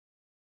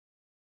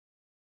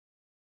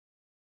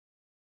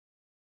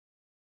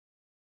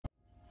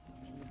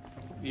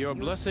Your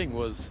blessing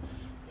was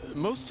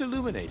most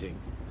illuminating.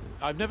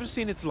 I've never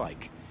seen its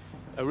like.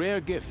 A rare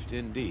gift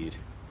indeed.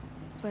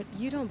 But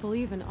you don't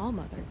believe in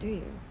Allmother, do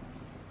you?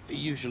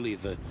 Usually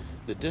the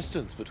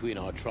distance between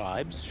our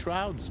tribes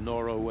shrouds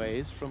Nora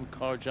ways from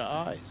Karja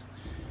eyes.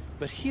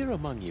 But here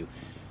among you,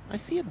 I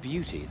see a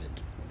beauty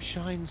that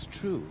shines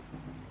true.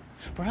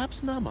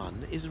 Perhaps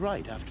Naman is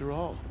right after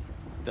all,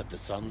 that the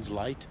sun's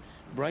light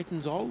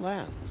brightens all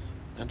lands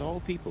and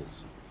all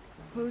peoples.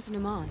 Who's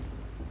Naman?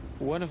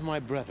 One of my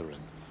brethren,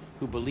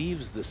 who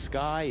believes the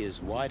sky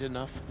is wide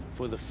enough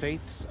for the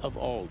faiths of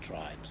all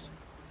tribes.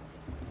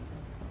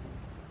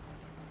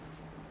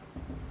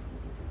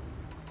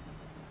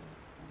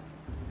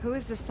 Who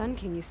is the Sun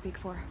King you speak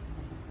for?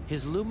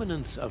 His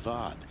Luminance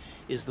Avad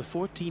is the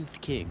 14th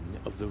king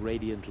of the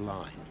Radiant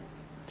Line.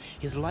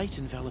 His light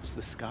envelops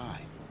the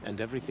sky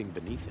and everything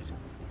beneath it.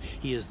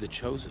 He is the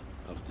chosen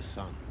of the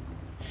sun.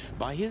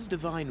 By his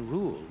divine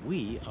rule,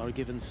 we are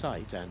given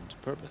sight and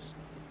purpose.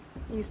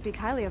 You speak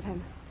highly of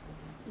him.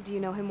 Do you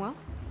know him well?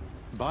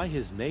 By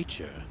his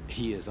nature,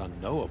 he is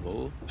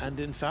unknowable and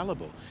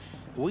infallible.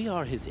 We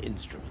are his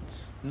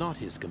instruments, not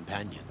his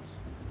companions.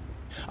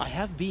 I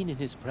have been in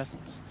his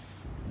presence,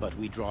 but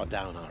we draw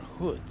down our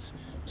hoods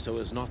so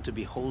as not to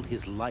behold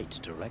his light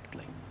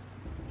directly.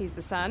 He's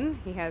the sun,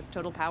 he has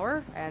total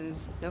power, and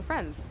no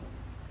friends.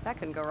 That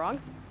couldn't go wrong.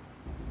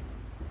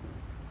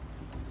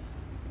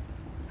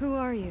 Who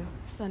are you,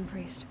 Sun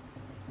Priest?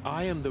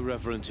 I am the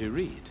Reverend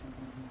Irid.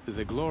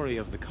 The glory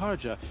of the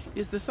Karja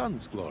is the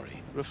sun's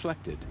glory,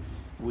 reflected.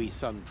 We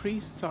sun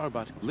priests are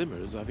but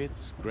glimmers of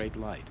its great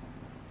light.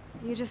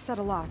 You just said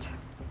a lot,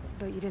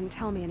 but you didn't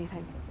tell me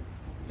anything.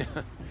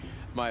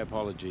 My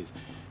apologies.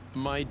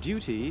 My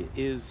duty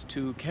is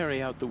to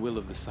carry out the will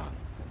of the sun,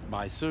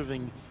 by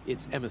serving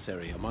its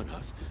emissary among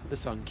us, the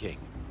Sun King.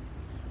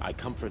 I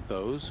comfort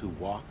those who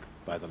walk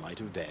by the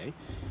light of day,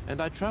 and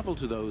I travel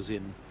to those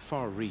in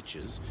far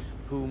reaches,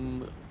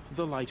 whom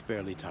the light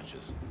barely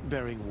touches,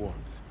 bearing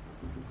warmth.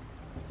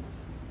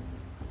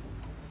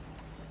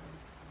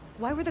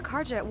 Why were the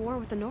Karja at war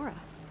with the Nora?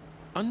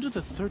 Under the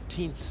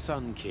 13th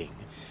Sun King,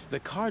 the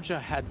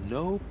Karja had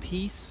no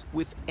peace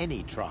with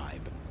any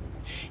tribe.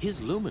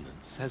 His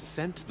luminance has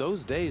sent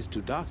those days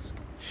to dusk.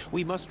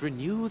 We must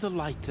renew the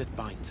light that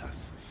binds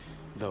us,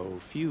 though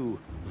few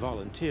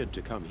volunteered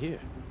to come here.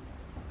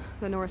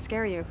 The Nora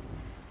scare you.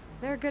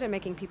 They're good at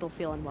making people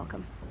feel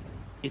unwelcome.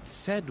 It's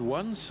said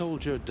one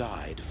soldier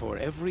died for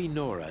every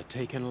Nora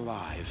taken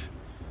alive.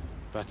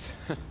 But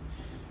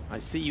I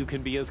see you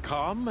can be as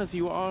calm as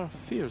you are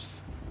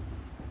fierce.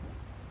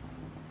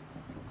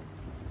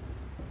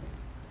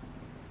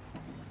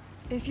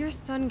 If your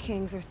Sun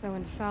Kings are so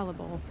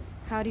infallible,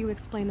 how do you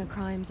explain the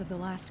crimes of the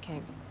last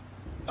king?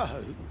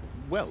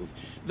 Well,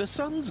 the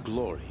sun's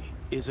glory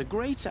is a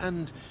great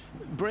and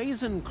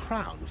brazen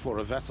crown for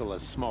a vessel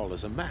as small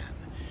as a man.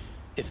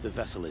 If the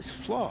vessel is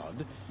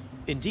flawed,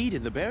 indeed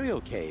in the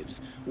burial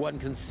caves, one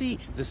can see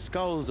the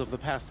skulls of the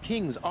past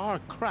kings are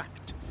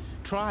cracked,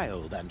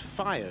 trialed and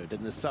fired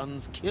in the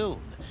sun's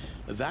kiln.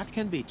 That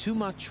can be too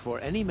much for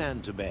any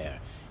man to bear,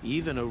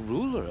 even a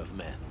ruler of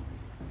men.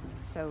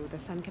 So the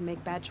sun can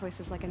make bad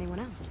choices like anyone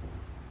else?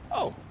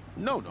 Oh,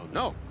 no, no,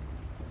 no.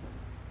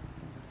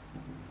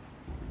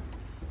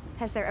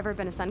 Has there ever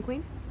been a Sun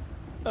Queen?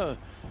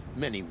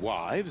 Many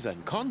wives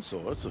and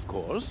consorts, of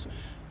course.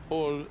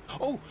 Or,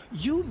 oh,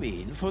 you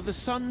mean for the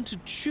sun to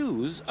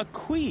choose a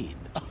queen?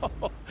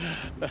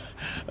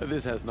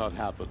 This has not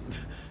happened.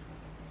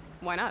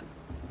 Why not?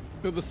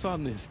 The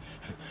sun is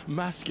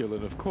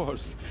masculine, of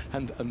course,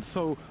 and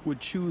so would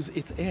choose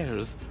its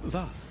heirs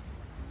thus.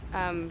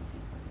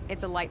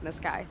 It's a light in the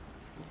sky.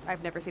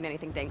 I've never seen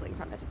anything dangling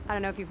from it. I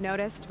don't know if you've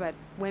noticed, but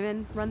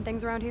women run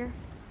things around here?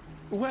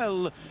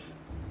 Well,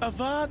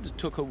 Avad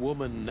took a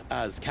woman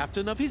as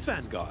captain of his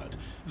vanguard,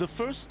 the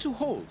first to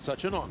hold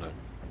such an honor.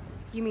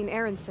 You mean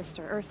Aaron's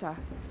sister, Ursa.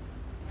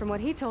 From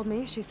what he told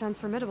me, she sounds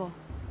formidable.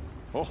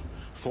 Oh,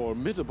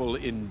 formidable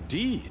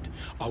indeed.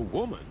 A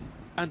woman,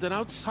 and an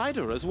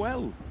outsider as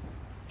well.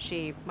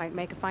 She might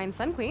make a fine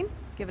Sun Queen,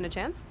 given a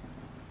chance.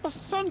 A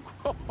sun...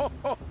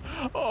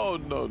 Oh,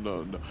 no,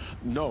 no, no.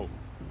 No.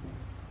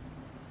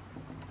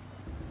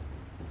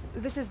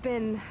 This has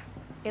been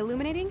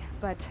illuminating,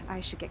 but I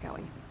should get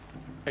going.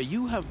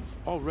 You have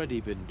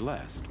already been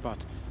blessed,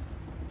 but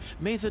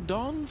may the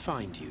dawn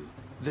find you,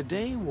 the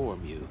day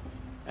warm you,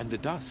 and the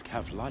dusk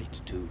have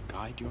light to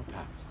guide your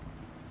path.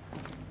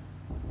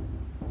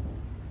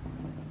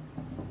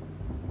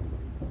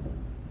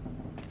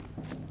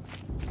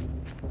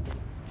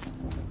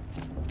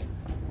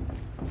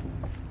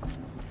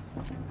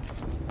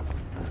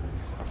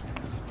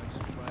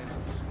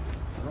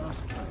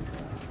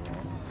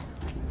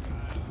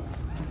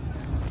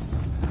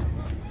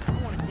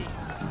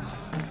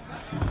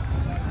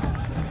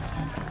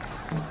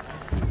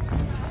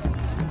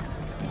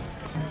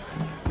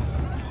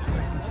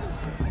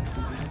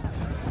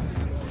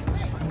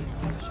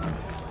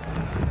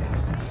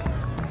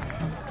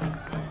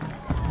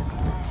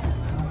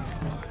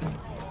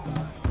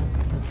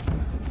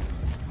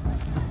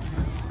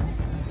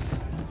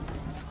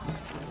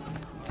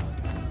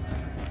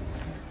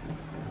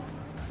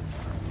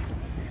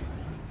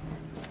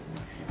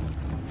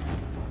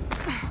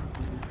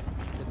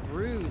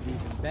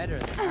 better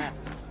than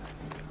last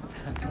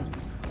time.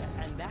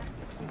 And that's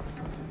a key.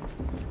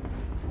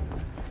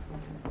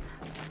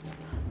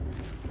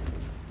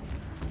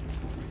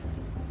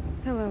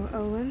 Hello,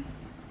 Olin.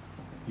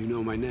 You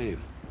know my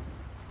name?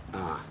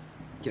 Ah,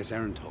 guess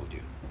Aaron told you.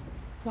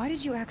 Why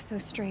did you act so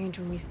strange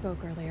when we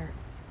spoke earlier?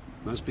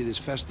 Must be this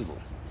festival.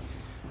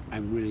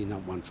 I'm really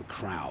not one for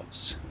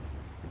crowds.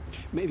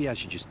 Maybe I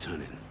should just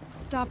turn in.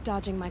 Stop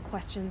dodging my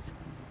questions.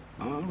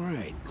 All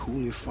right, cool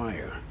your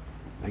fire.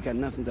 I got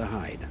nothing to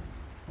hide.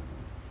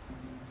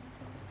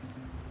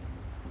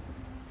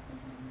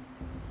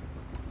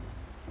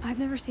 I've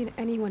never seen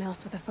anyone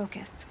else with a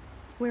focus.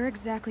 Where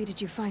exactly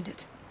did you find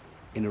it?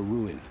 In a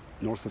ruin,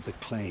 north of the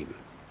Claim.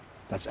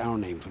 That's our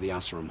name for the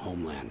Oseram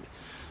homeland.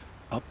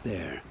 Up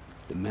there,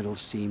 the metal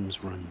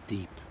seams run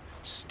deep.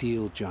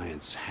 Steel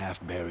giants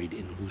half buried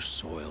in loose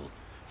soil.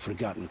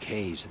 Forgotten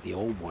caves that the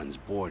old ones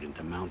bored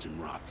into mountain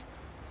rock.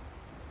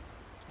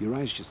 Your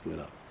eyes just lit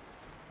up.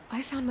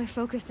 I found my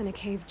focus in a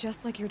cave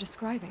just like you're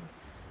describing.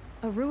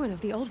 A ruin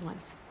of the old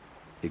ones.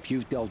 If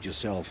you've delved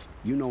yourself,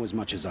 you know as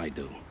much as I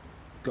do.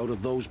 Go to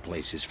those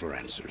places for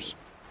answers.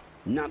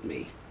 Not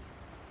me.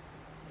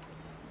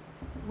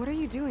 What are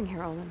you doing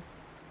here, Olin?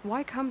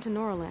 Why come to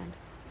Norland?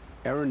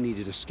 Aaron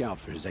needed a scout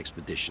for his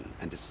expedition,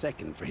 and a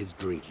second for his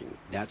drinking.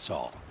 That's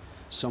all.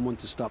 Someone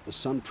to stop the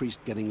Sun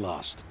Priest getting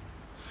lost.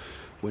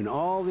 When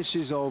all this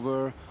is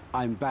over,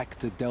 I'm back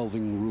to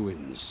delving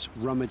ruins,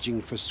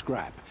 rummaging for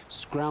scrap,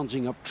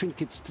 scrounging up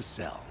trinkets to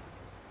sell.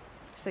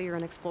 So you're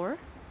an explorer?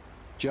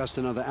 Just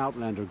another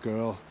Outlander,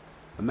 girl.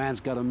 A man's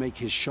gotta make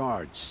his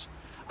shards.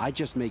 I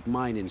just make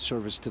mine in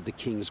service to the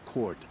King's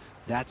court.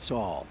 That's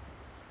all.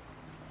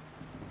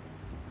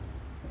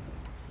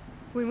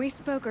 When we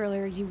spoke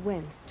earlier, you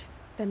winced,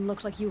 then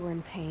looked like you were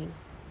in pain.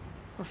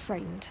 Or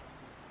frightened.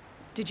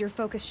 Did your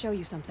focus show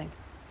you something?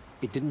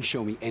 It didn't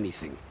show me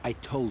anything. I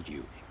told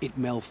you. It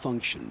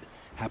malfunctioned.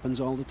 Happens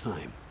all the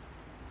time.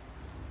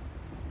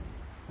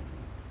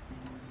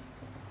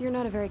 You're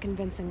not a very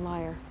convincing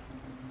liar.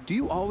 Do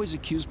you always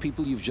accuse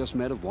people you've just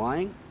met of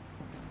lying?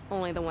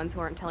 Only the ones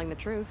who aren't telling the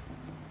truth.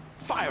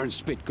 Fire and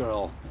spit,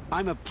 girl.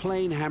 I'm a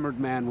plain hammered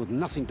man with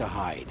nothing to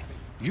hide.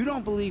 You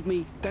don't believe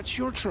me, that's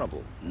your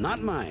trouble,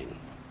 not mine.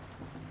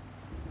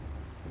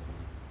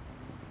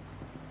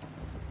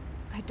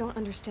 I don't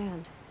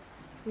understand.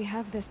 We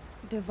have this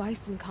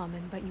device in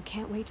common, but you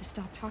can't wait to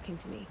stop talking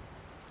to me.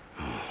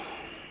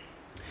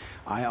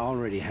 I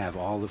already have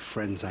all the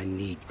friends I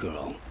need,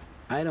 girl.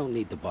 I don't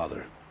need the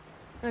bother.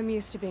 I'm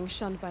used to being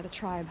shunned by the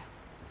tribe.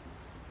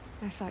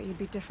 I thought you'd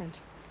be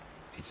different.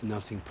 It's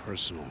nothing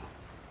personal.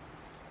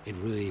 It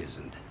really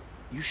isn't.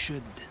 You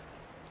should...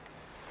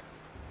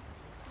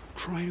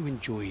 try to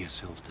enjoy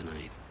yourself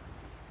tonight.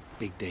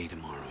 Big day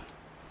tomorrow.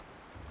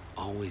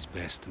 Always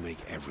best to make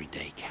every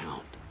day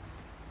count.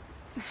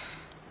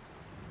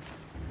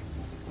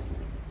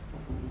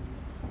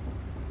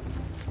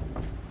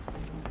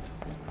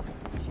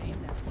 Shame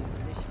that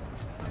musician.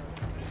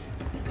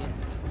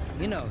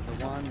 You know,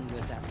 the one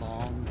with that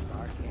long,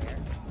 dark hair.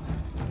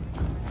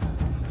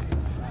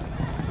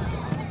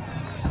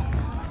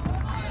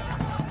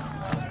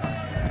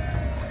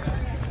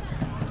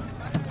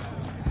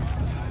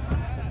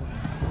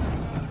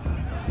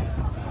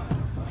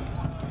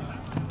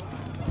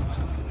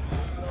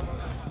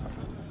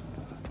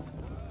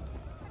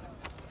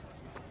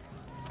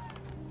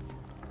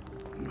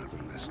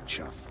 Motherless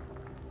chuff.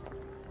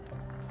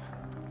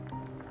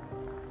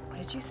 What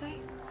did you say?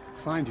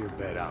 Find your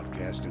bed,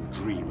 outcast, and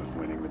dream of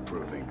winning the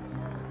proving.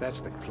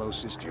 That's the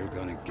closest you're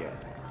gonna get.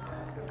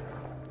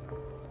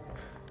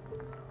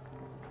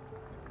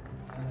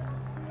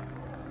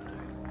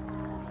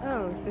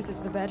 Oh, this is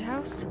the bed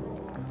house?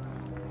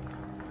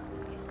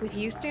 With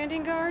you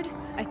standing guard,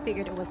 I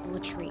figured it was the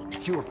latrine.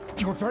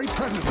 Your very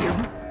presence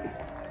here...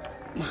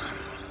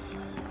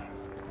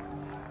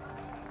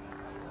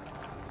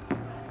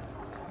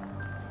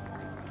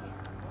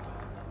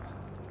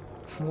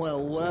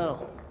 Well,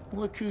 well.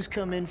 Look who's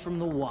come in from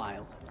the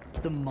wild.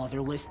 The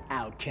motherless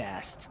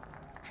outcast.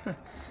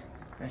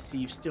 I see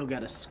you've still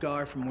got a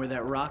scar from where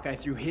that rock I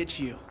threw hit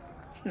you.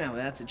 Now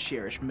that's a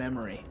cherished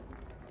memory.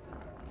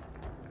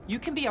 You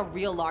can be a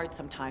real lard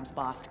sometimes,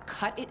 boss.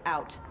 Cut it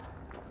out.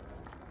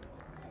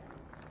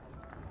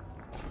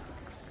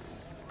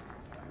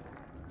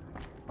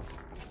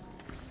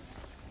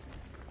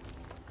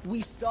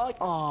 We saw...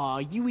 Aw,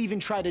 you even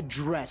try to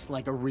dress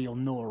like a real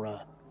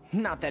Nora.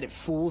 Not that it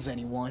fools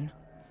anyone.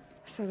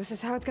 So this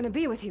is how it's gonna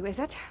be with you, is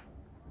it?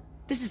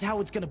 This is how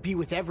it's gonna be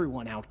with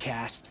everyone,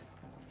 outcast.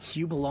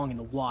 You belong in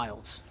the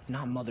wilds,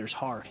 not Mother's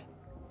heart.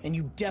 And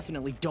you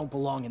definitely don't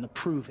belong in the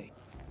proving.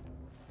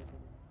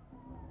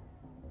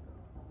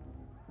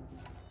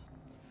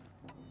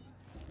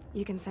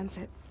 You can sense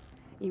it.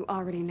 You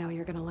already know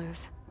you're gonna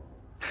lose.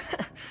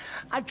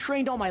 I've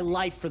trained all my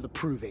life for the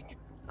proving.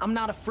 I'm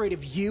not afraid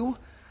of you.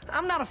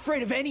 I'm not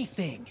afraid of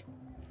anything.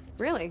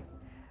 Really?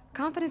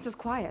 Confidence is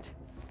quiet.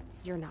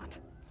 You're not.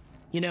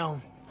 You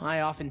know, I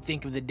often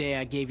think of the day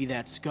I gave you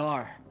that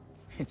scar.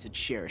 It's a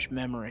cherished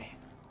memory.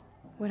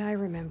 What I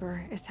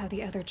remember is how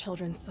the other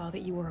children saw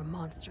that you were a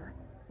monster.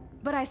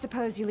 But I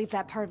suppose you leave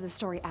that part of the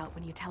story out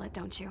when you tell it,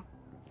 don't you?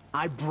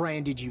 I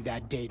branded you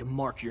that day to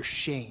mark your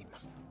shame.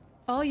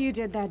 All you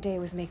did that day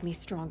was make me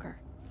stronger.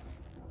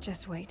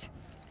 Just wait.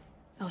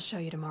 I'll show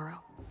you tomorrow.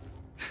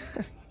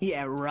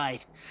 Yeah,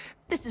 right.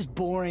 This is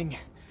boring.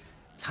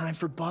 Time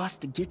for Boss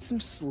to get some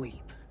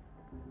sleep.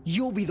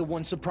 You'll be the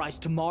one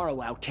surprised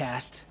tomorrow,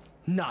 outcast.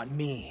 Not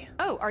me.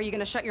 Oh, are you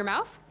gonna shut your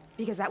mouth?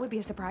 Because that would be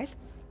a surprise.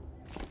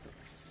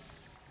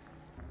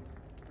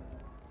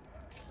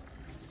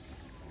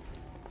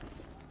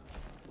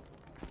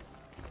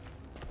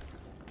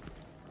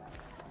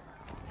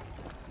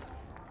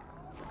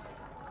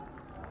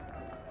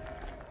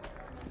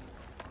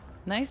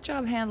 Nice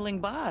job handling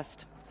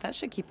Bast. That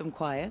should keep him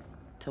quiet.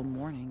 Till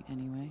morning,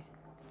 anyway.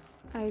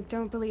 I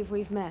don't believe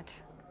we've met.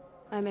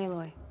 I'm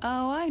Aloy.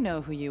 Oh, I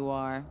know who you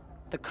are.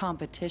 The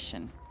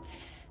competition.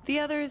 The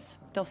others,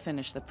 they'll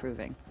finish the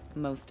proving.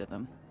 Most of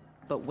them.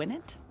 But win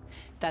it?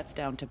 That's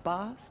down to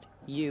Bast,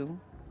 you,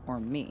 or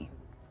me.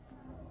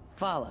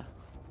 Vala.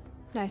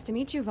 Nice to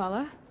meet you,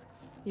 Vala.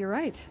 You're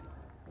right.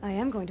 I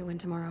am going to win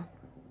tomorrow.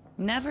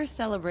 Never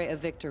celebrate a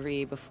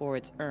victory before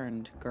it's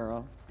earned,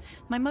 girl.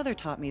 My mother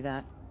taught me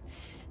that.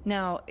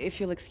 Now,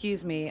 if you'll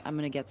excuse me, I'm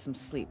gonna get some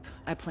sleep.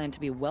 I plan to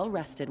be well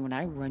rested when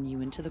I run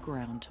you into the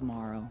ground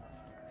tomorrow.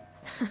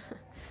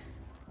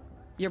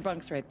 Your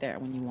bunk's right there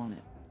when you want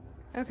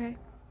it. Okay.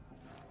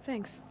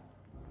 Thanks.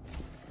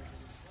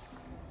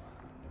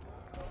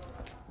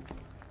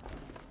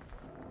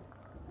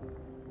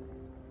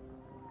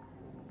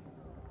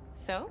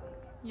 So,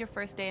 your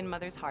first day in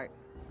Mother's Heart.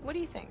 What do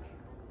you think?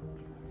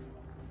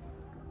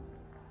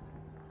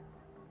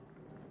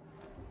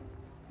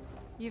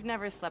 You've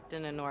never slept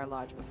in a Nora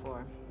lodge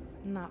before.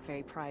 Not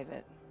very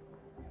private.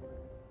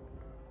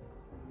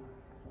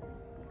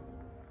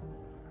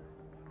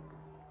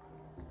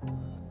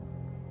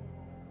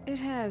 It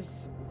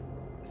has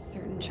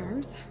certain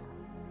charms.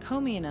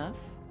 Homey enough,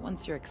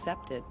 once you're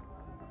accepted.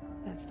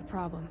 That's the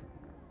problem.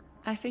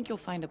 I think you'll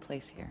find a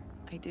place here.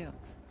 I do.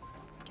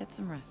 Get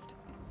some rest.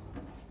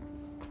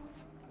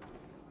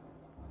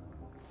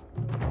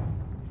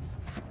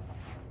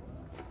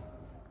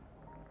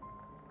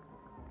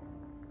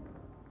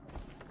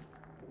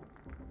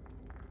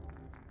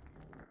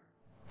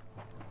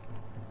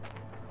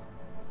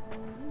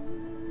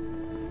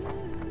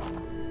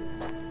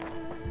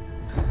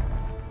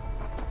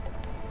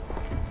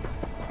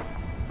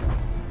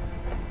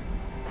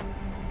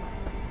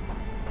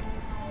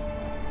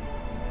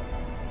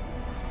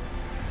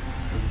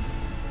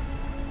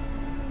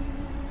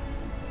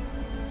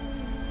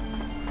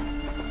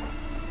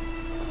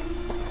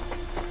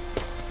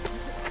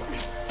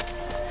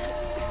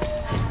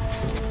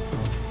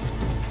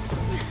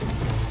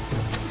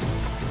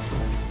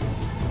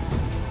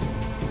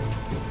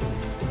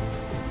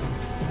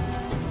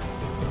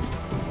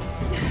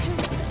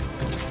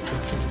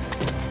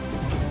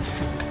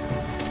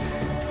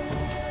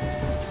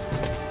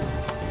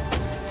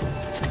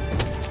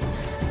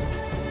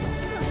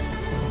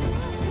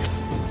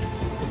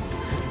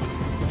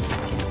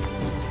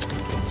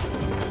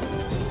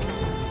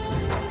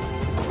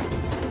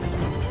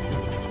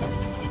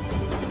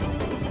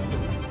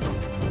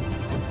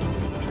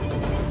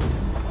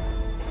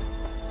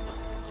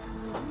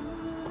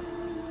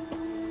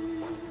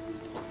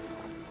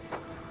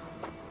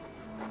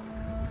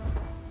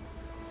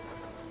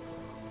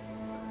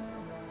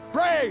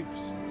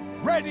 Braves!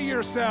 Ready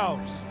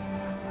yourselves!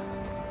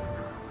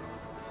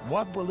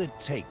 What will it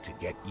take to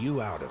get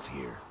you out of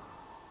here?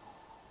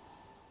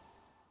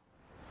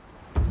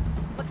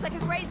 Looks like a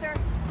grazer.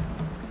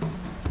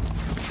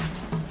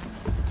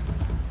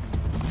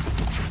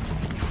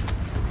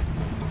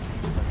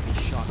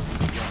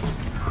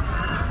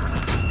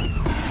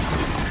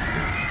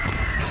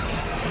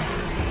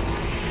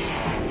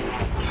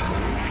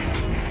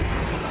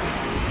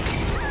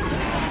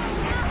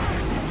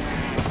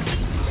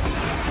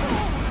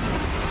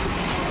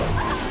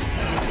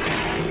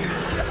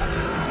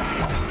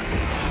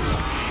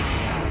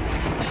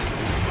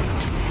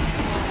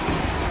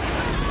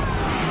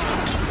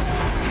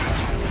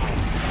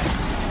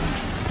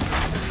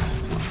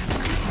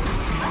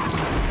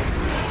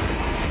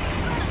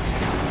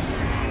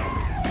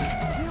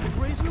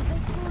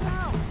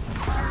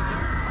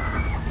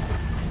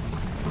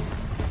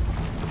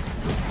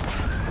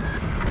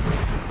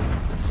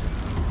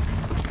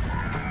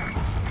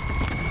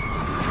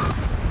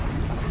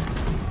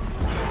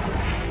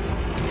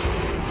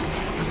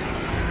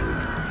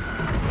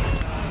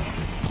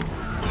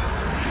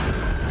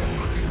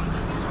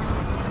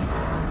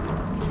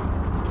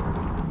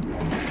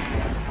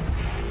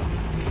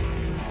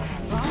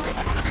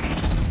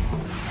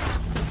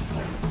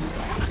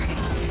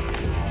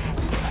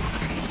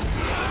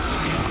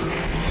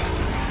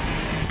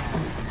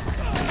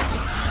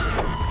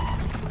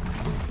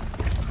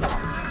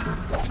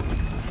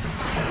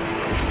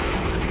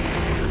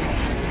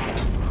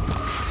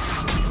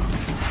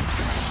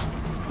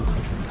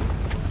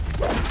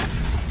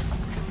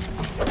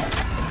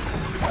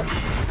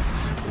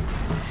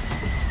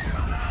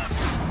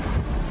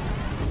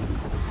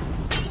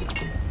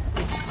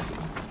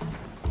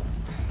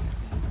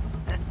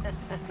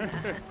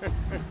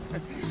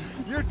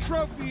 Your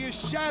trophy is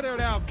shattered,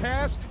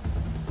 outcast.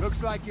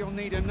 Looks like you'll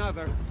need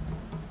another.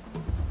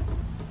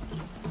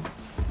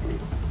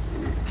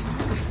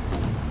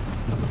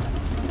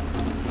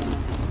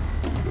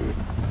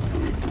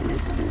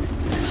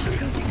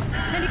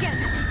 And again.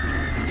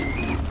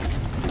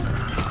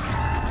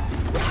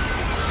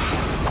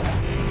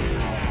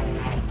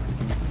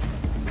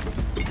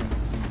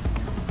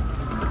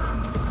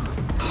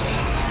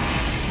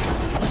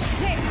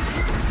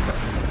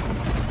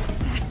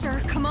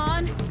 Faster, come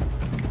on.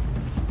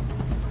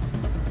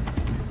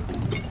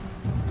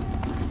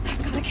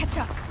 I've got to catch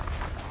up.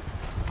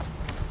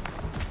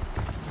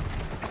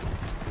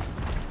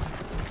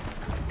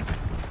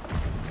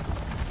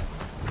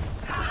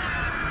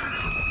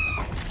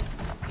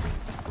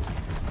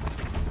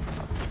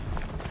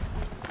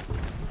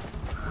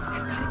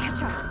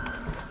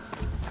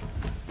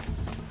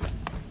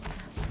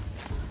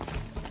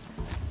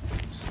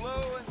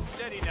 Slow and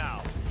steady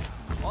now.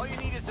 All you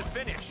need is to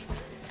finish.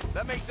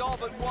 That makes all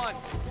but one.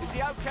 Is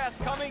the outcast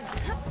coming?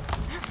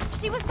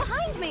 She was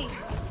behind me.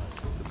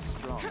 Looks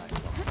strong, I thought.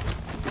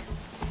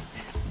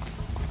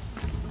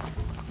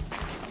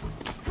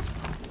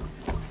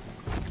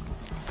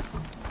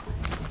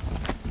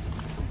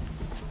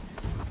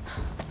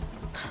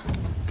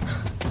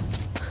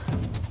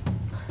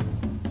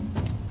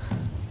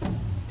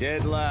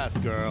 Dead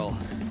last, girl.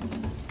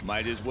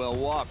 Might as well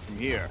walk from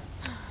here.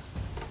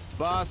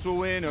 Boss will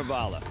win,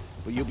 Urvala,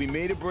 but you'll be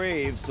made a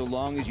brave so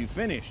long as you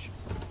finish.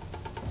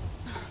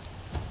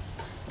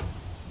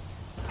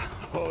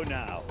 Oh,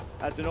 now.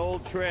 That's an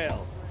old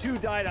trail. 2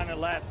 died on it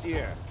last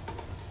year.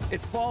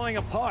 It's falling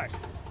apart.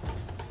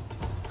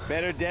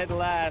 Better dead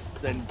last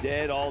than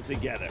dead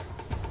altogether.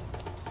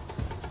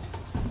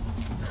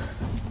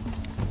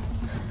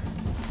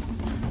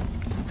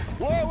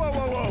 Whoa, whoa,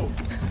 whoa, whoa!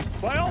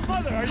 My old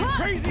mother, are you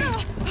crazy?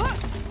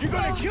 You're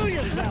gonna kill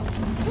yourself!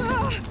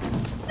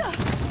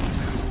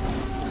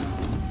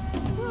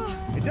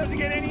 It doesn't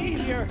get any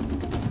easier.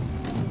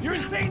 You're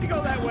insane to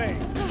go that way.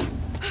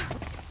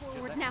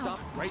 Forward now. Stop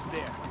right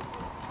there.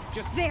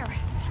 Just There.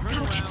 turn Gotta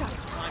around catch up. and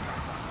climb back.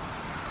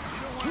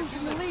 Who's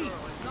in the lead?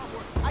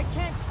 I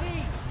can't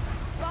see.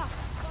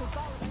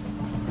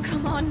 Boss.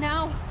 Come on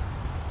now.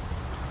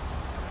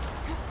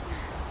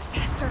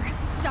 Faster.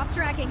 Stop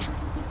dragging.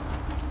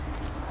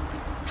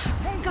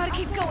 Hey, Gotta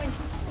keep going.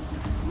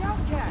 The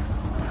outcast.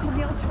 On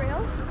the old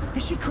trail?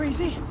 Is she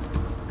crazy?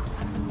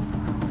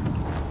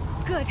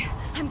 Good.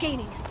 I'm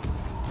gaining.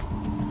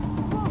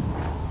 Whoa.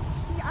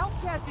 The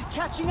outcast is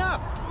catching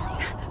up.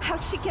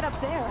 How'd she get up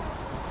there?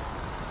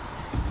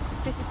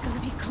 This is gonna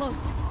be close.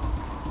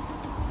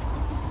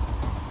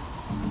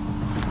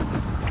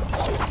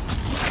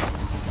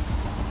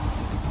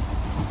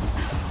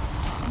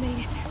 Made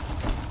it.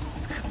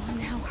 Come on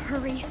now,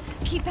 hurry.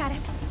 Keep at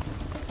it.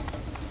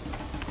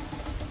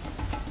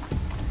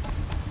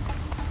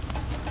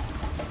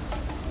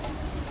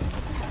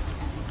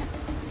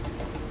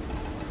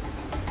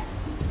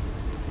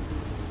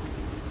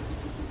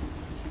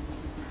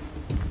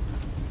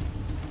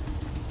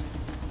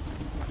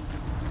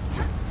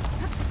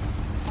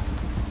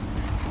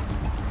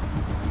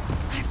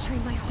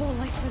 My whole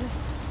life for this.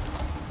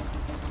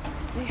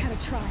 They had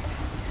a tribe,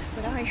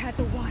 but I had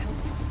the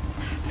wilds.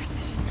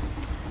 Precision.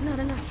 Not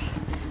enough.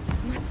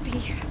 Must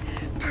be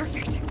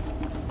perfect.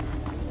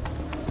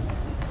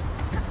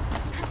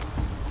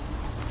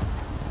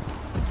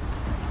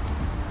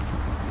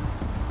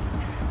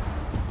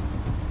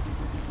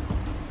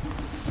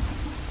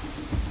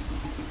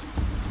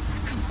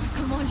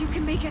 Come on, you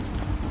can make it.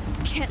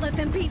 Can't let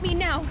them beat me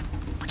now.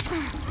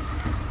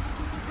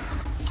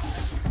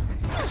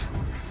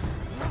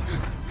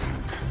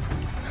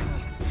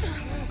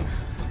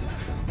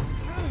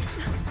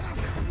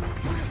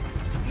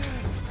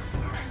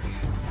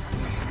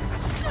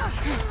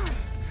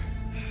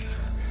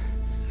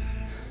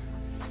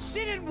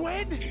 She didn't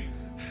win!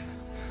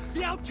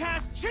 The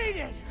outcast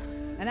cheated!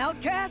 An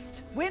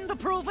outcast? Win the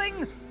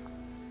proving?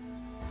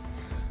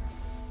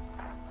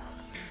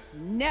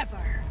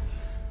 Never.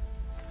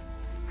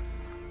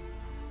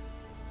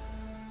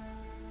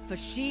 For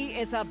she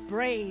is a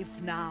brave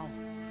now.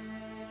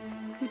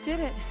 You did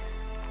it.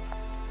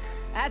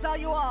 As are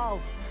you all.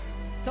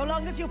 So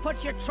long as you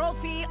put your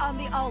trophy on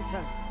the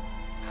altar.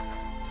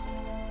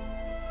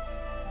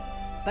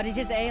 But it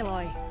is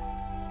Aloy.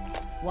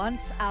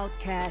 Once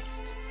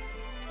outcast,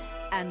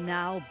 and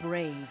now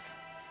brave,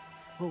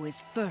 who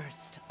is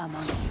first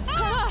among you.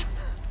 Ah!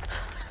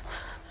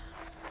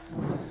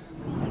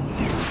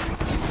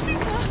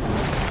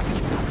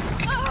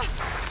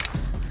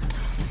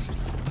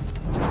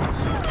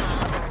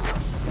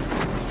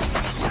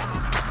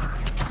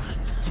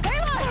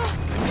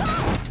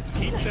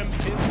 Keep them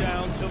pinned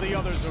down till the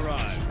others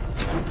arrive.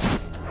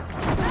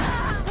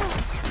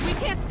 We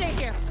can't stay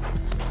here.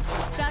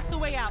 That's the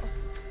way out.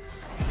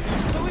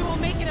 But we won't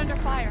make it under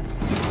fire.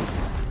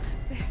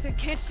 They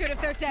can't shoot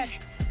if they're dead.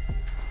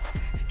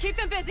 Keep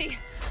them busy.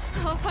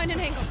 I'll find an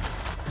angle.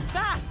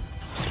 Fast!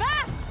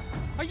 Fast!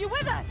 Are you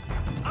with us?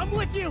 I'm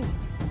with you!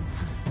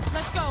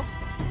 Let's go.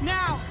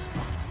 Now!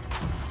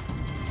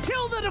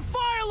 Kill the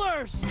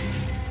defilers!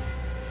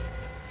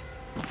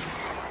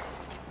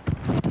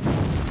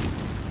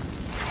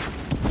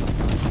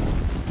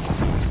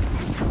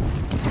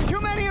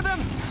 Too many of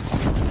them!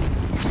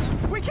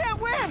 We can't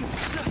win!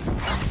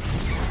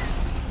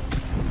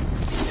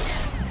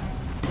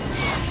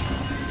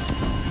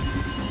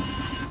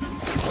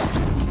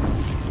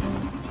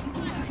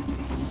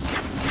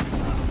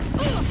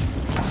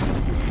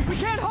 We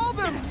can't hold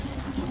them!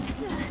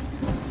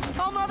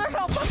 Oh, Mother,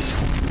 help us!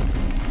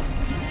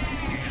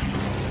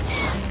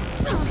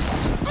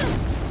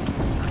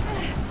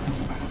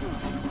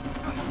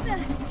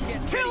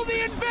 Kill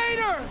the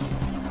invaders!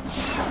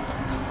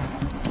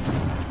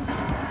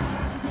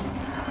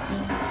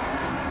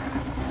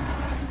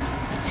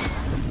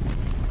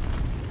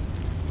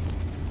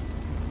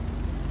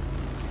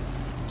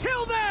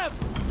 Kill them!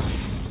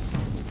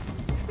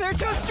 They're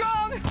too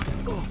strong!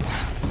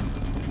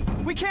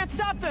 We can't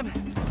stop them!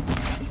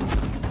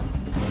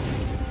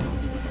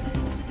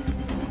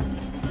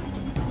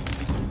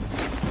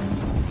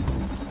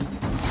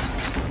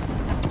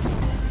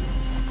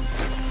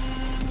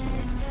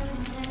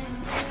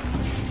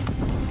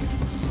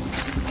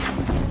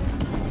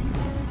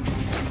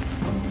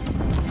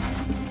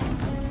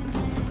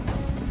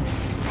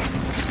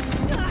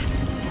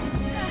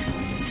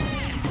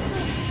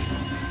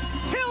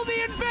 Kill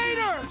the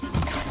invaders!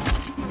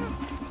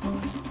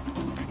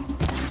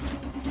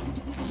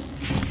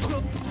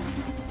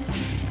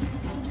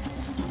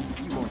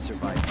 You won't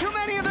survive. Too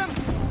many of them!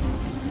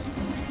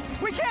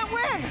 We can't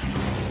win!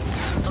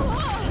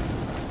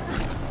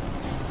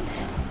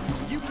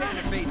 You can't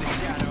evade the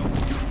shadow.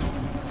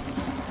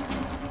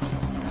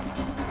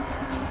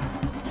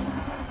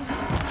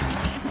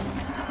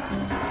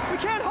 We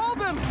can't hold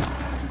them!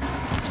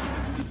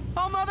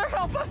 Oh, Mother,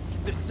 help us!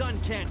 The sun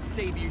can't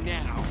save you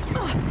now.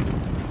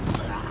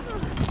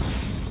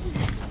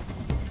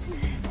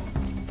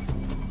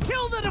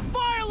 Kill the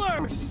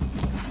defilers!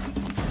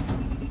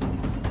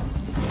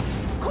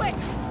 Quick!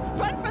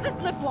 Run for the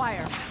slip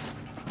wire!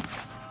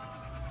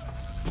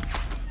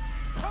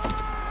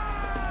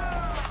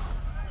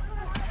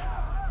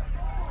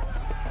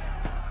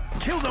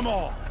 Kill them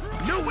all!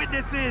 No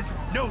witnesses,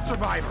 no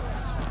survivors!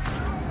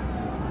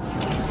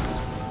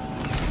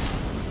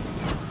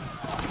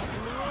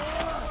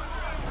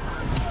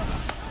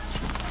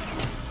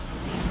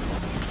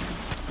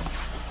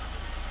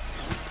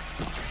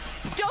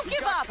 Don't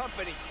give up!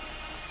 Company.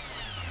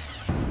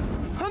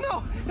 Oh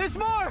no! There's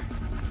more!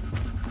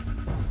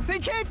 They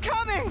keep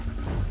coming!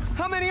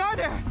 How many are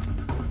there?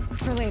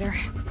 For later.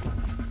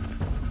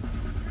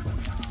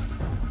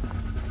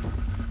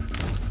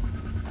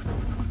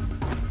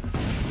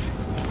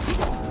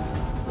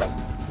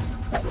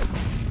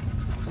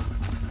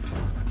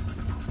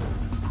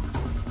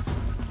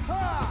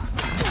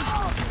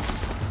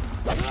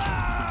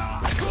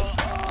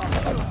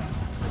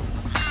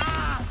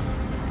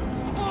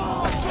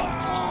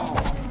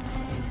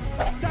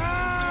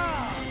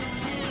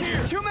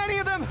 Too many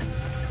of them!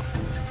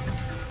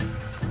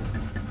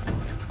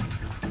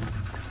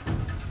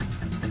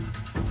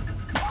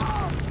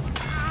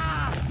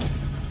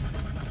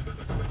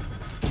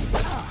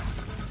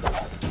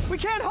 We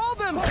can't hold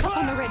them! Up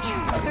on the ridge.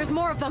 There's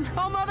more of them.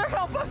 Oh, Mother,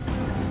 help us!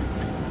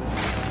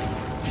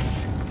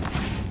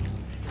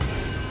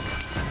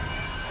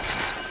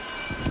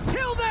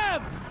 Kill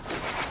them!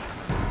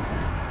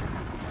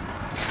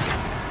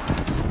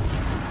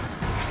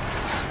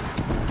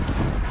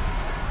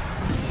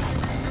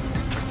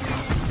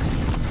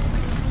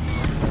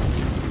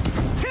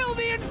 Kill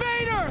the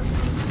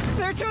invaders!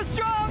 They're too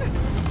strong!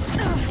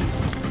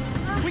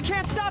 We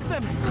can't stop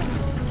them!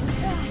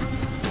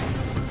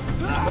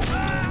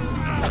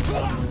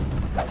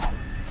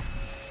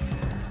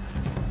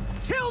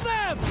 Kill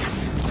them!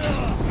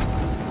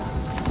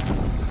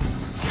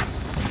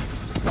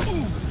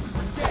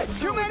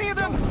 Too many of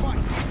them!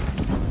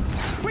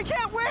 We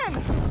can't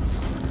win!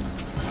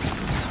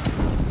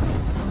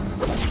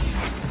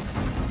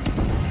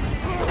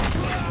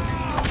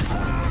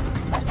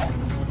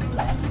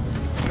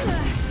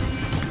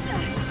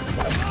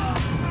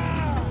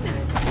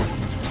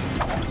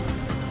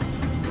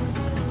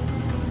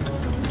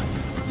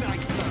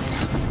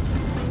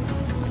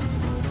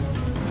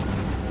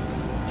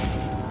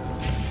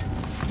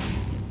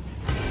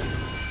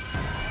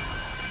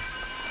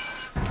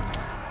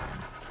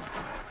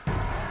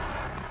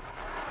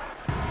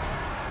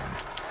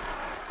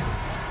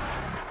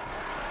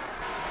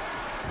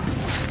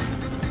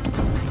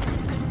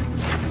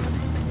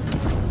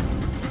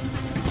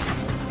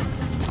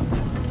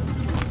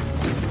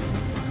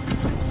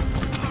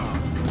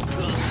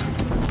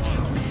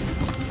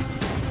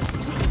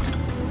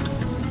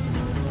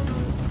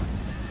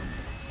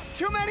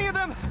 Too many of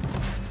them!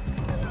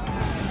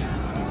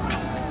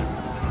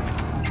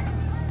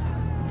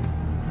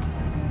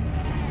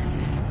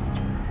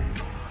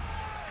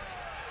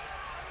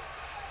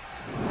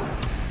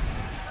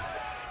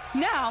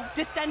 Now,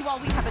 descend while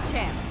we have a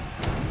chance.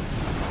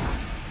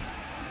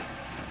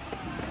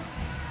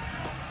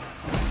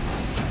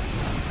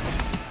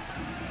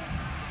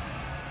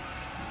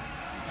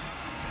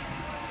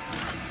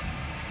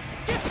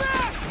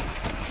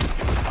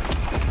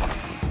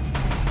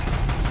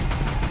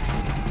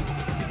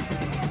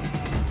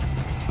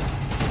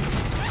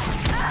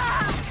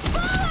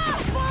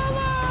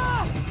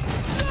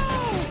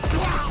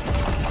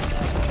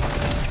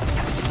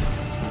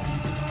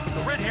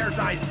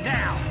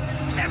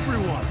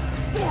 Everyone,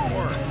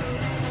 forward!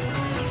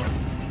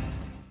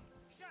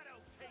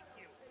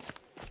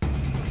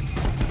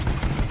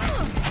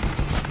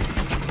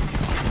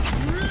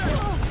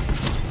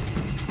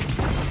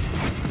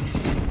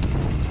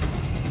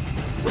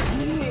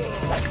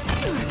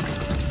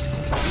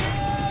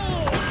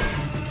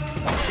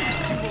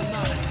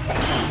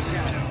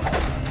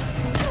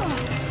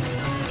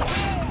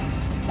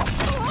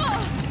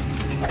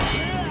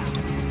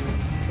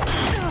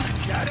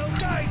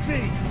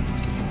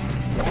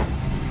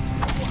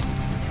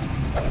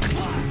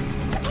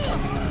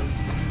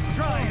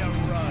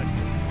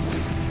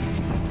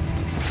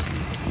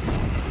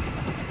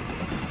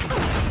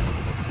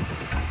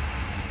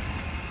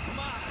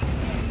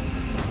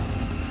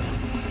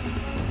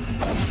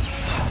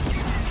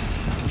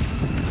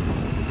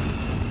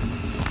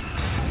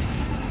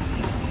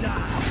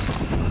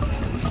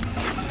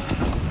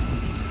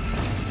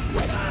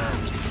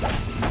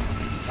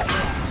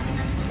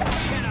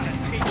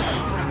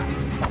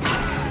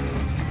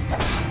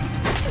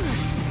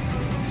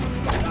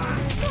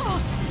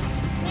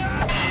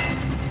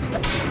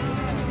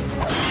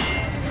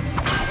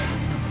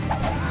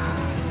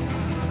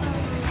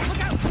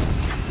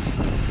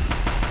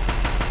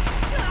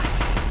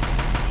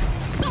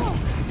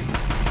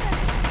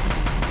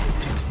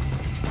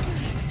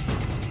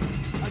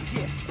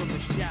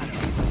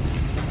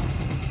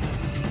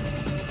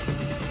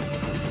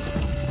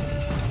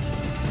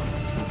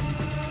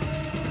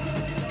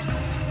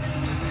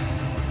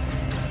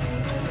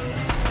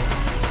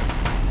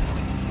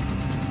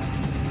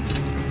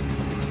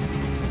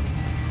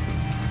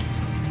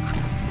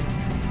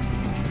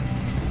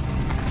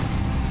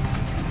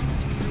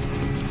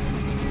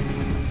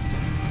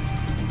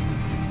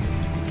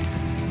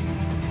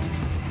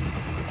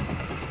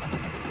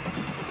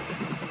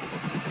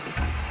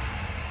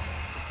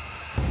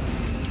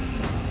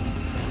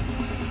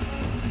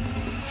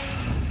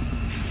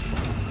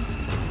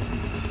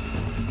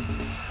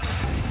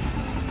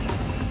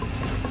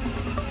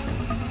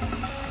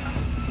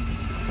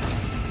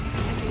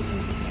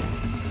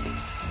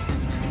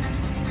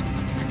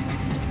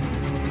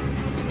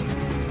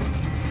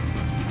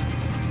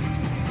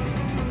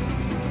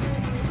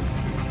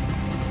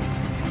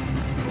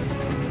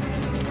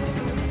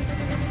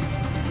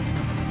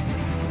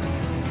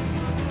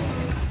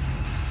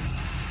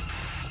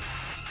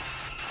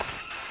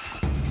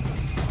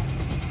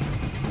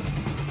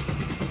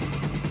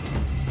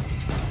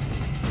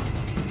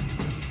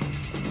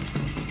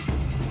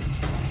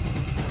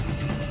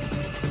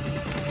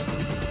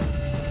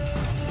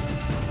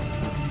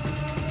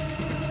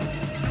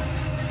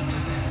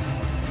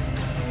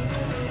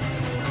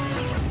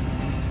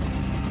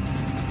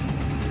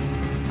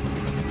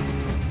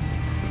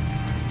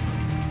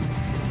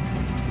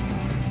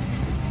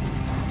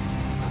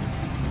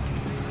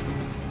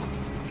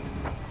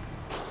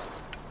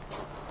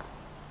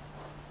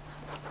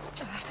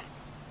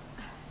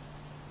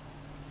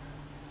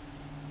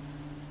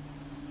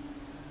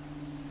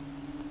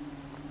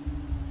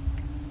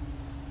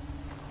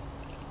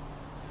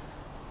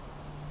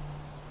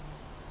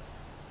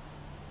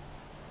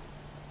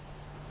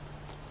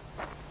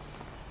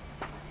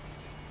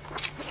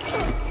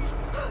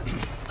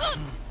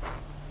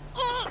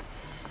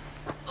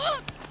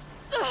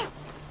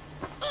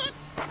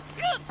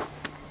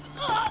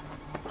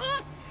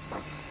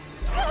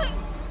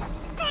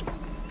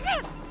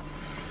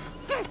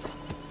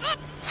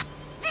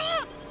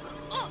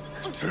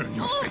 Turn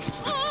your face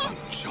to the sun,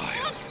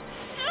 child.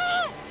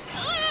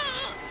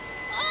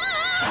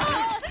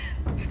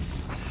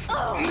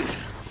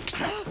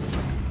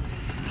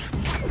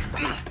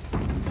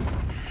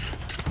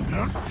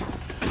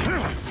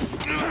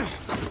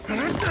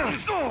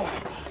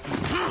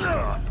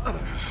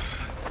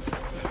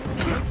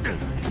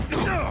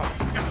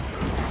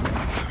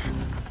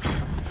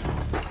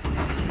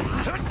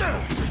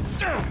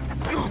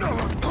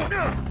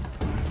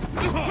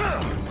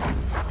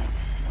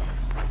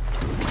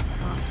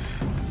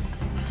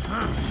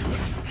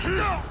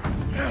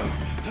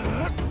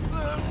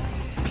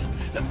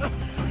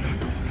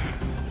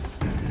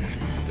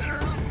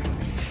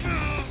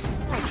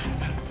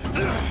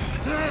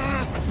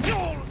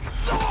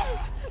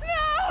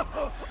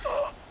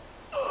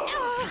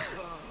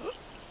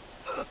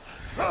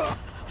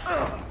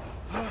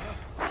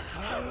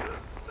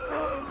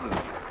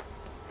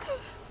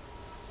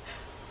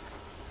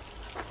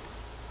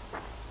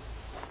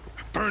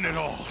 Burn it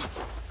all,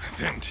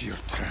 then to your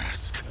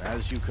task.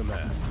 As you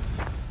command.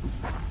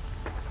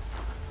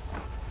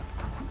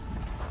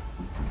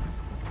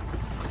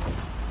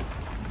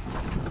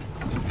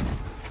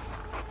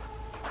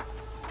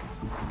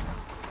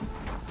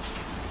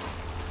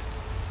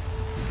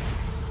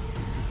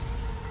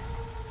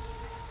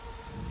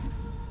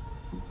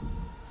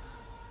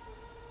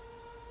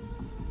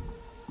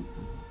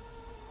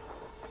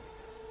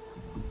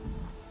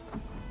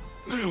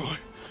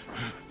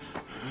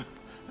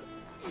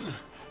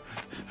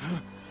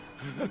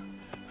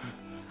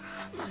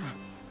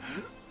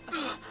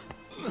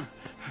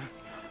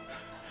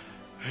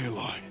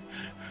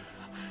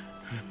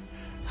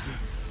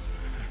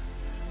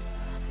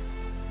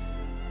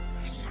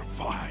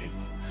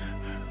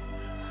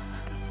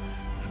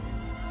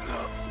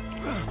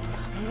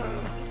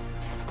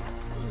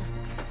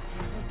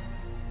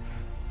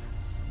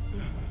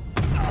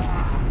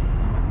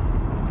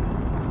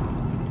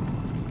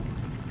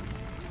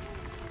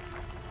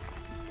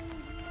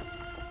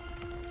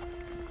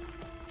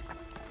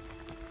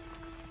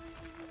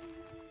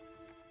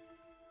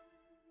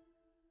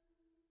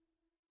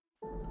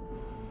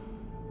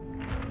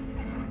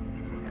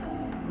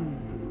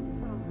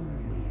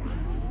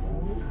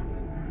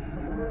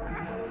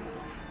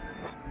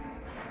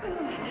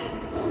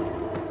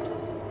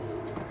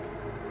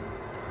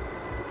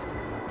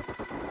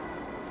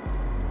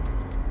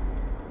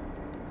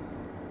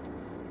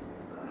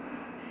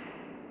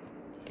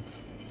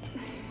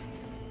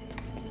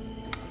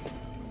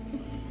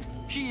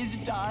 She is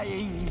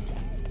dying.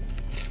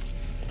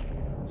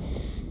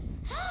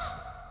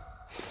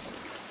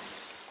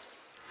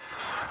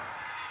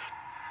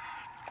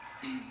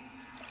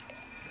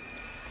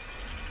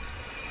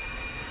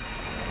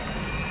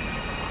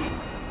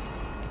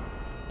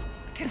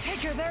 To take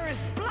her there is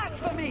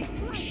blasphemy.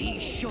 She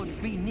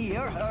should be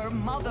near her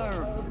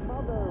mother.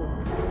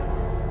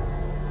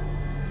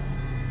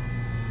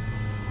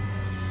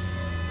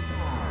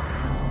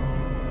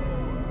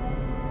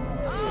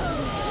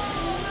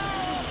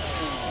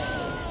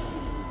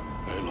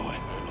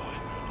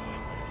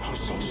 I'm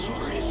so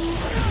sorry.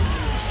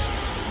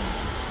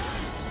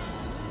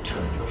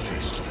 Turn your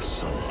face to the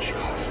sun,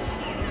 child.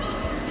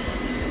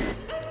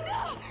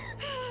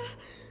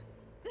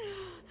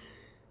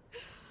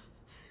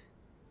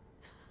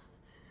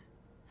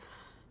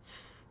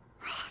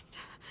 Rost.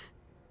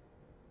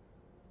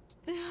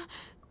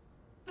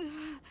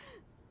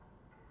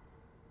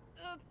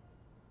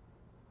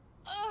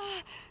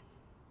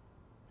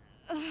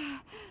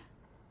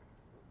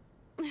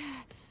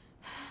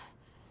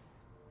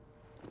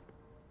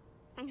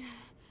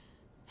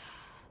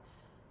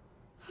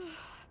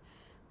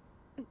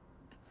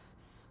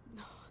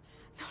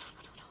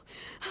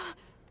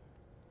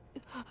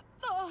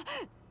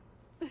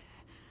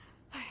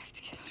 I have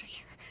to get out of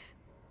here.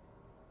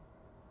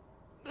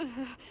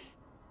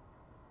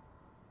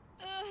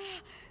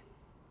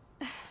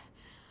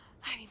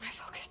 I need my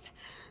focus.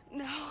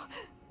 No.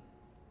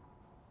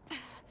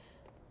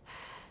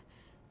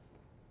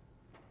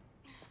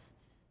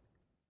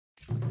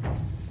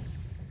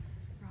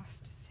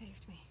 Rost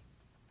saved me.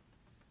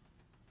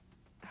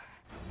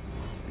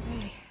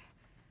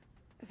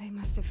 They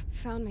must have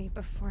found me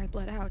before I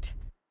bled out.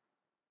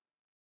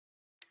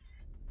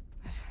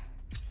 But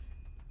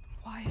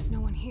why is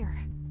no one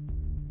here?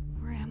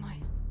 Where am I?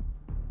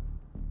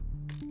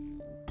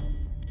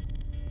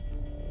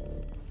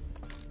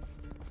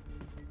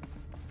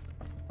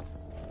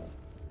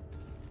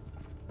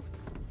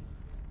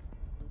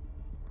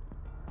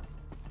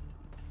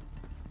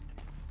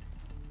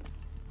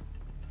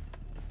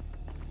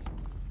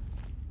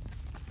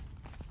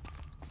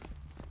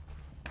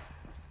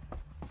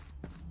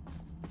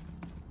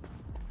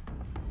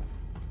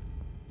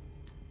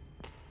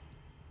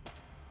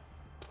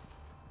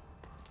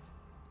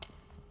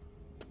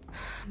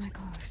 My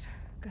clothes.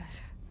 Good.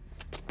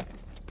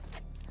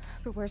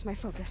 But where's my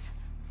focus?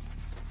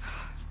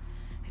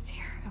 It's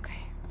here. Okay.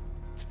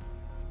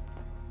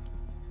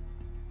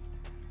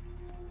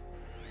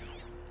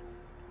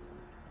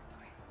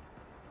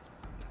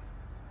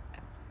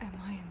 Am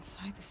I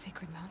inside the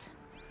sacred mountain?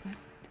 But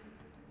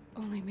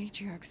only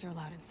matriarchs are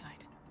allowed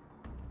inside.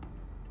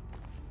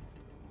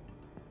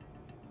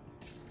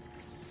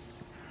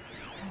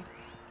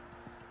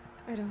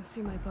 I don't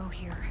see my bow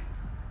here.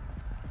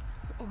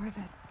 Or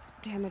that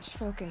damaged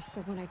focus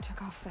that when I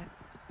took off that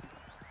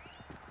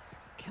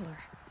killer.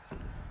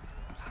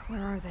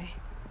 Where are they?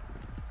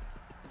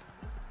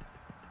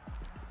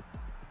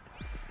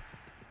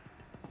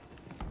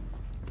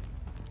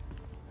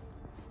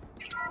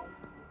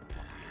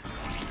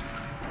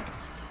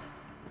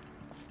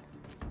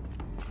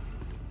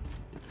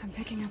 I'm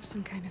picking up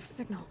some kind of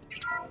signal.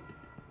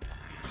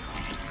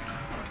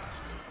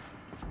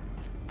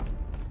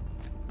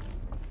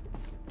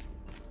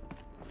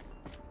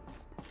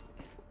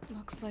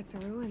 Looks like the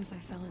ruins I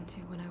fell into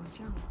when I was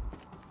young.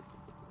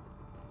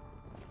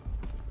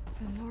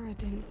 The Nora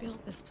didn't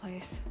build this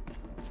place.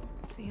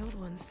 The old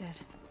ones did.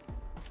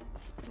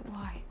 But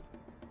why?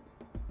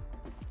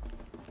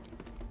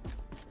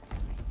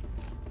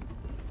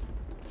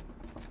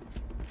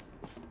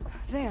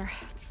 There.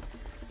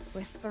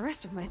 With the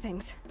rest of my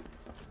things.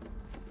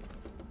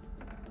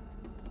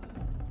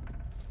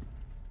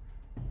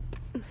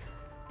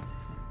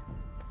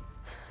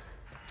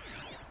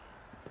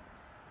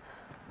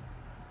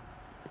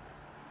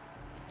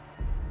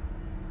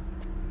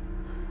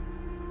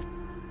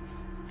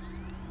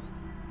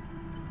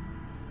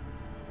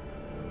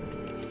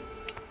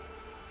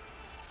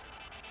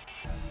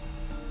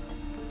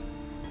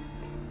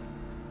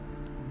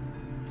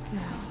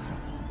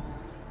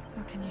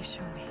 Can you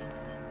show me?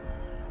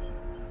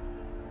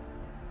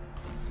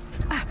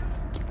 Ah!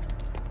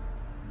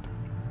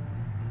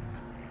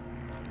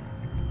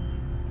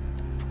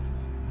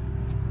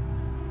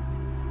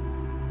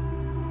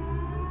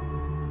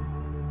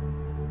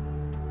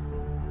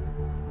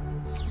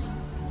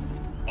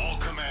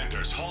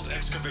 Defenders, halt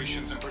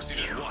excavations and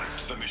proceed at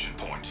once to the mission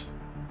point.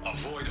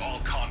 Avoid all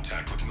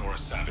contact with Nora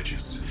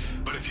savages,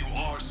 but if you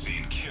are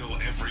seen, kill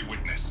every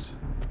witness.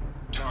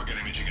 Target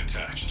imaging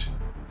attached.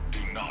 Do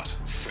not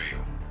fail.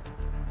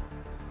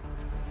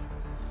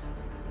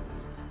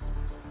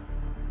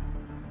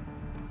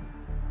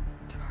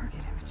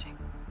 Target imaging.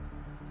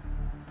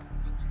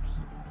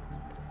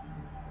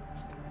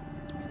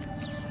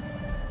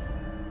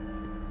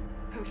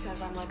 Who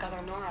says I'm like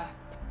other Nora?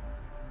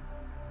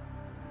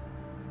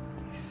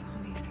 They saw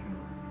me through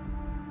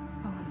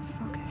Owen's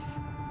focus.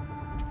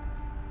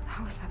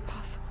 How is that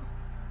possible?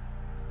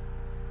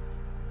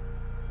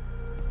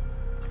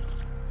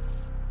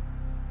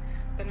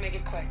 Then make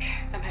it quick.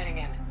 I'm heading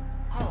in.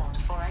 Hold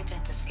for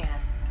identiscan.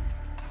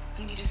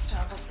 You need to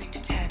stop listening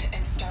to Ted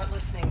and start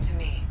listening to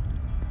me.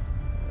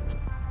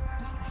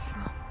 Where's this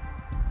from?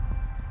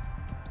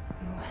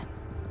 And when?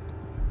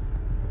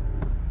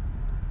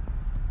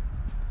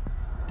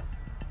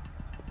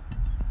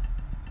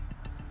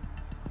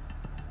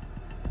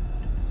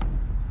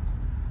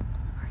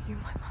 Are you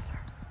my mother?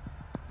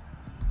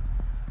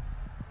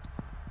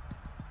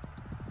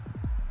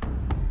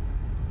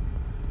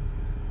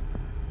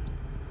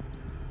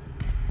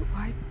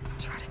 Why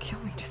try to kill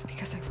me just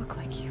because I look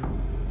like you?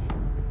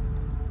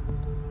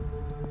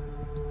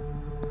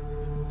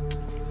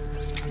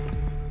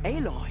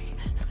 Aloy,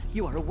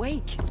 you are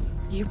awake.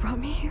 You brought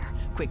me here?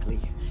 Quickly,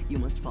 you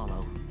must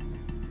follow.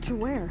 To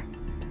where?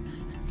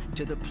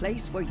 To the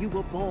place where you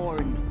were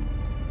born.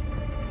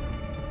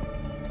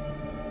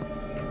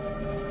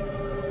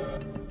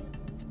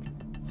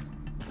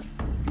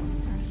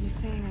 Are you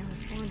saying I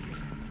was born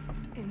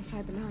here?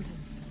 Inside the mountain?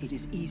 It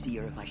is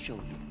easier if I show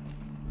you.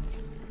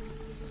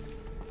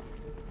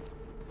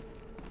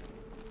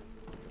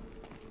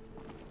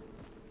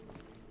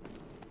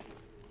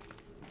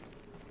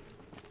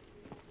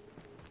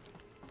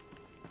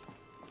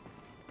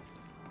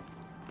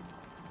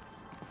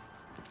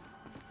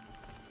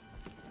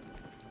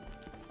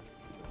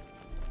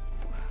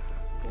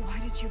 Why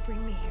did you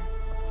bring me here?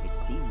 It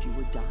seemed you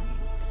were dying,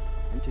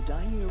 and to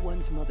die near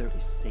one's mother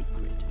is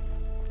sacred.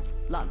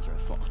 Lansra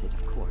fought it,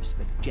 of course,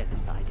 but Jezza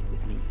sided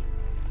with me.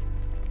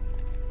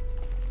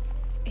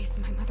 Is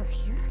my mother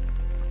here?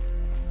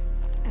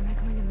 Am I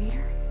going to meet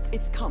her?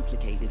 It's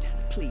complicated.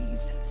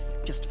 Please,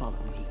 just follow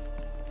me.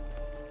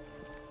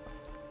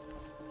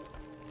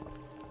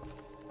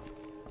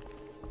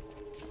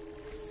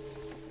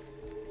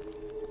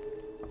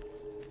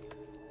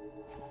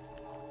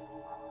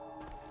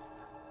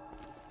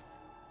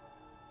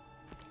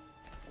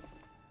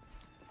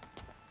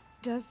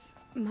 Does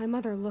my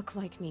mother look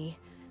like me,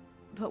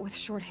 but with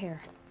short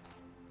hair?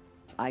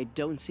 I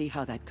don't see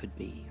how that could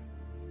be.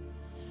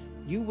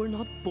 You were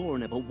not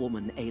born of a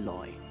woman,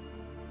 Aloy.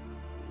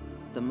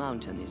 The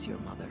mountain is your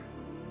mother.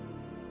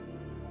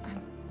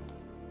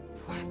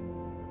 What?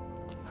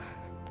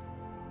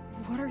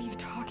 What are you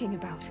talking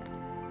about?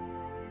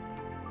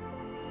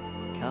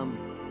 Come.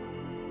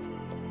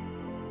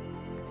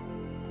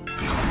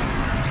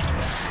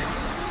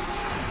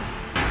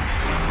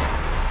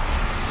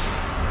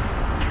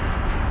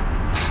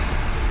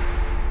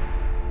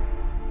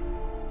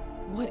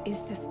 What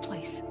is this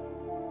place?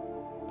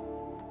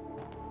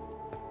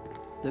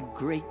 The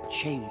Great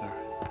Chamber,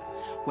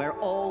 where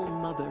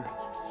All-Mother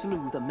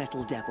slew the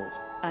Metal Devil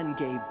and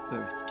gave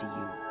birth to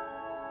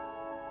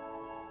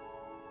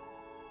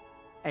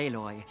you.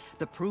 Aloy,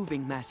 the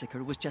Proving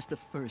Massacre was just the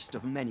first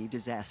of many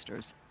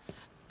disasters.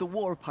 The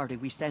war party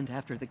we sent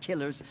after the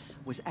killers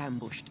was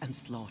ambushed and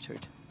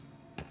slaughtered.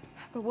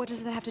 But what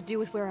does that have to do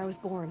with where I was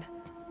born?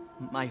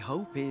 My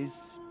hope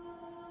is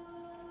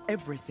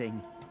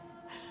everything.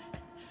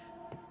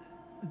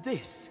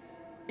 This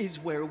is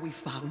where we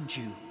found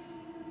you.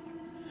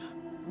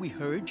 We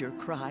heard your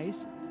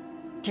cries,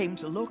 came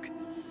to look,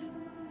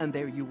 and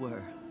there you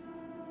were.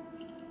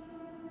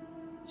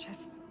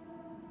 Just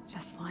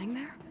lying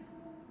there?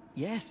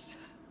 Yes.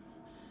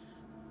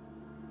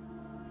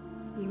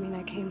 You mean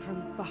I came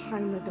from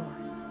behind the door?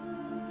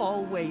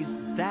 Always,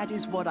 that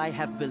is what I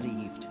have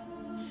believed.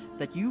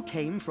 That you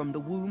came from the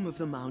womb of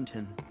the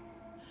mountain.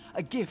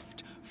 A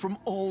gift from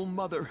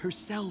All-Mother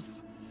herself.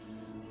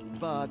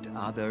 But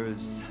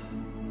others,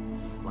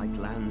 like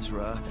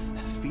Lansra,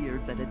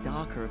 feared that a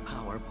darker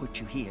power put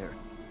you here.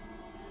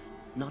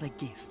 Not a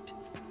gift,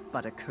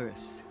 but a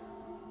curse.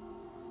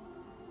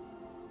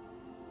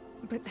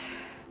 But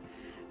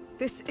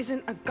this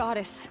isn't a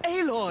goddess.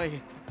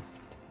 Aloy!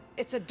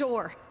 It's a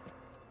door.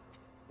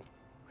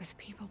 With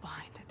people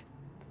behind it.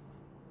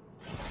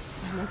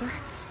 My mother?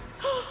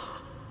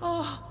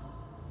 Oh!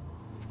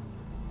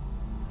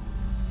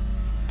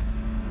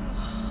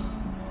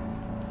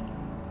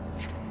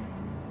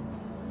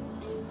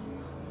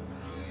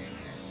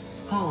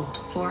 Hold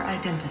for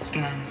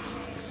identiscan.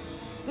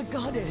 The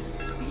goddess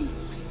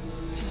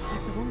speaks. Just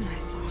like the woman I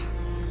saw.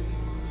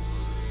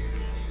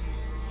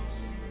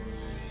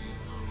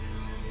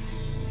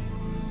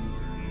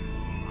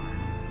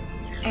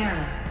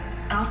 Error.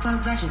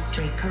 Alpha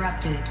registry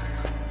corrupted.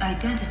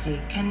 Identity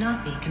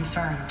cannot be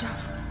confirmed.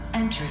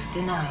 Entry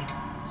denied.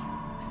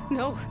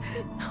 No,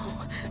 no.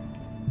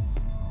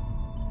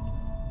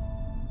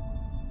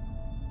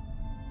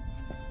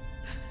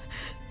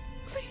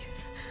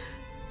 Please.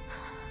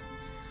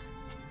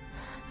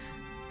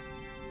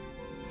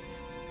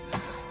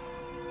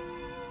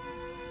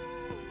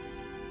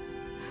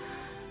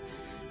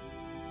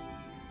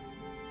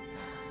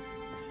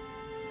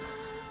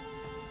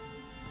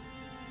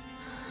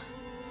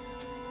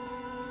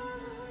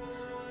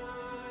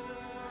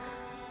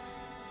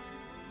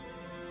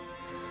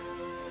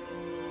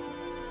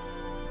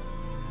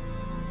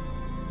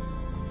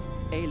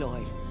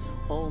 Aloy,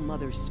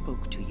 All-Mother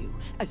spoke to you,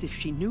 as if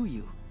she knew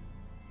you.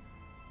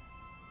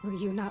 Were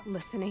you not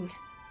listening?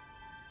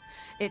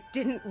 It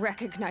didn't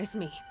recognize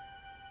me.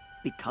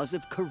 Because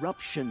of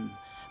corruption.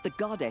 The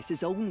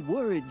goddess's own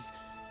words.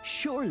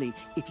 Surely,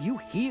 if you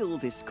heal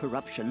this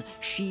corruption,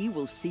 she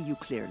will see you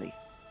clearly.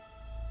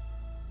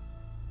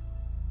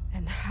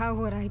 And how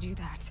would I do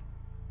that?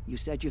 You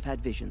said you've had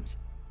visions.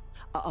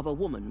 Of a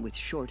woman with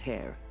short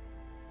hair.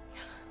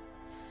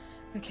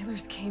 The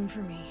killers came for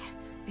me,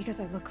 because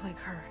I look like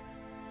her.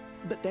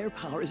 But their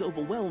power is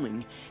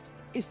overwhelming.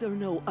 Is there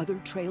no other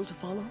trail to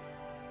follow?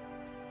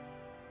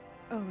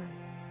 Owen.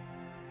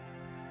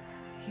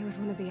 He was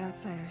one of the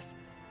outsiders.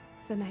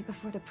 The night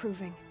before the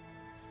proving.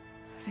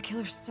 The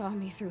killers saw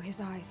me through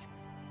his eyes.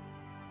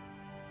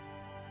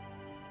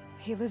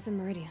 He lives in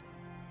Meridian.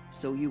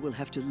 So you will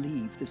have to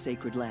leave the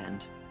sacred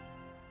land.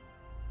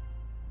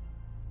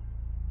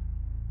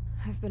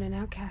 I've been an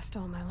outcast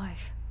all my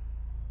life.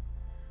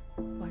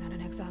 Why not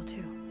an exile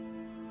too?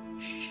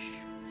 Shh.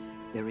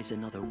 There is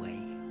another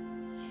way.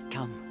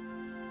 Come,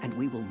 and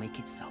we will make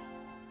it so.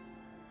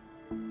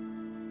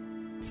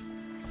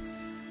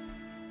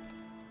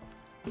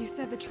 You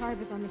said the tribe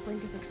is on the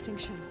brink of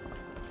extinction.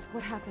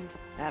 What happened?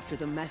 After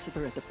the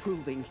massacre at the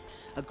Proving,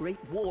 a great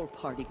war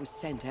party was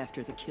sent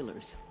after the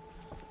killers.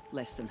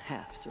 Less than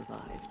half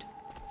survived.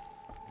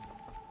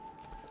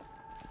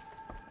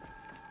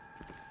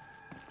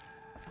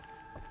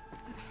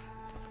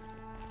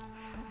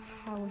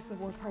 How was the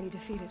war party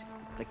defeated?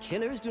 The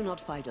killers do not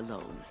fight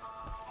alone.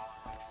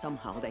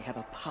 Somehow they have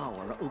a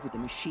power over the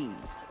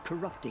machines,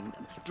 corrupting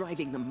them,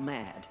 driving them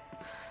mad.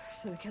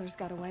 So the killers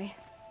got away?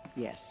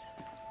 Yes.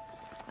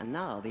 And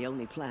now the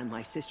only plan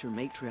my sister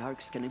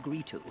matriarchs can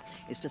agree to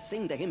is to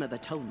sing the Hymn of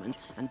Atonement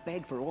and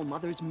beg for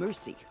All-Mother's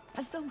mercy,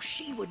 as though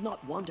she would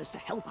not want us to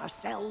help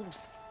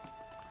ourselves.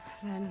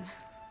 Then,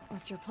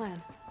 what's your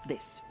plan?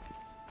 This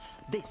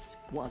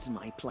was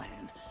my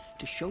plan.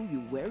 To show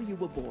you where you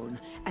were born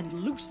and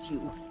loose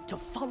you to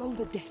follow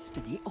the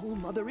destiny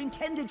All-Mother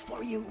intended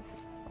for you.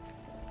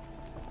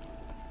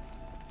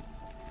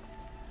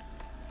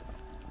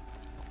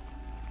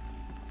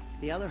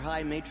 The other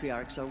High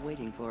Matriarchs are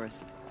waiting for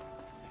us.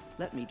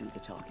 Let me do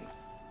the talking.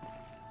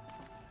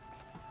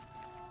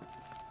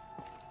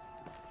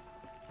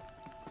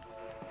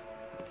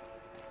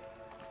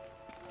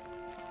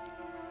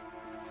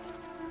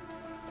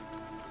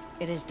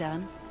 It is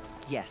done?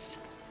 Yes.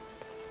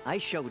 I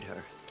showed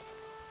her.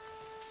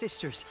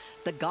 Sisters,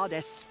 the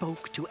goddess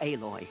spoke to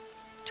Aloy.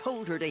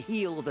 Told her to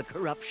heal the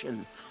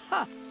corruption.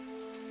 Ha!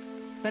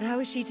 But how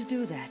is she to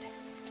do that?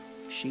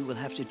 She will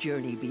have to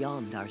journey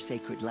beyond our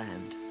sacred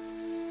land.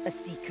 A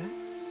seeker?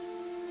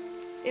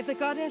 If the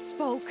goddess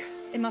spoke,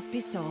 it must be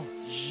so.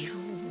 You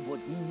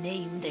would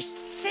name this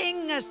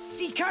thing a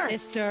seeker?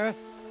 Sister!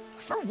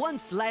 For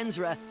once,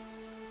 Lansra,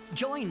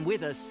 join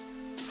with us.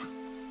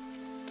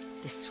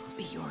 This will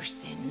be your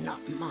sin,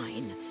 not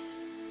mine.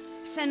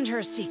 Send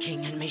her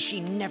seeking, and may she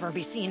never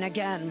be seen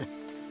again.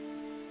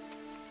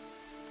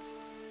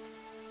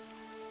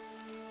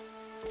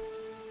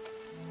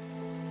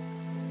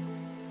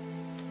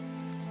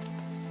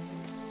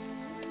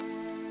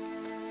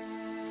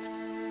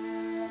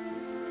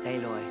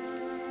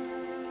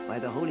 Aloy, by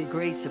the holy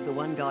grace of the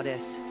one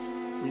goddess,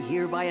 we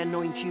hereby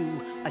anoint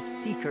you a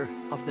seeker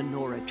of the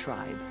Nora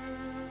tribe.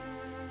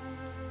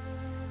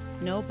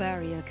 No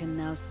barrier can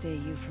now stay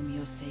you from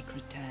your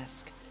sacred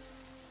task.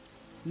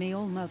 May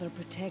All-Mother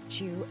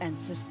protect you and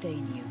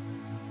sustain you.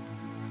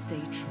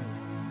 Stay true.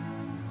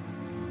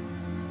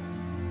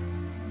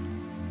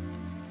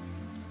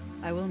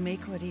 I will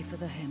make ready for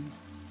the hymn.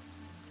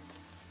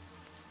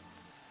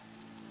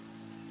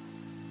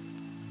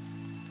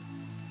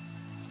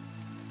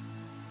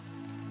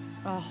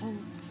 Our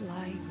hopes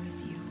lie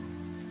with you.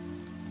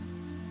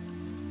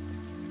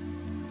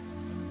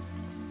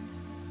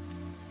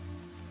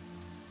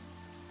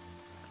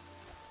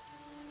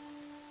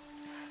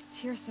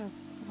 Tirsa,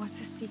 what's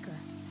a seeker?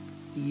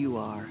 You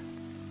are.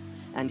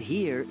 And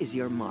here is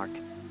your mark.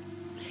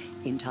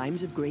 In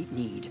times of great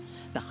need,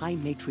 the High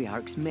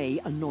Matriarchs may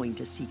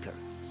anoint a seeker.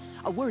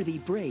 A worthy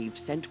brave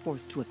sent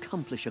forth to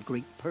accomplish a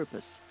great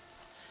purpose.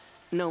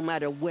 No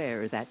matter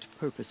where that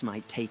purpose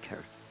might take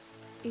her.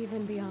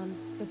 Even beyond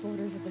the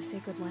borders of the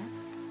sacred land?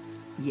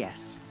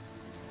 Yes.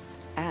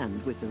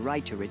 And with the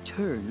right to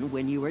return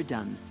when you are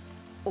done,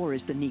 or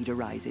as the need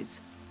arises.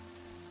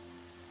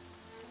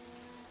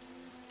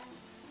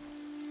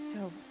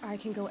 So I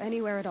can go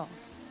anywhere at all?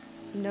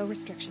 No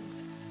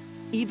restrictions?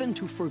 Even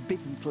to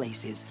forbidden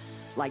places,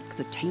 like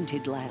the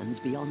tainted lands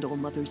beyond All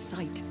Mother's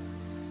sight,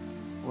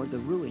 or the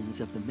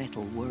ruins of the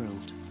metal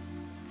world.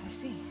 I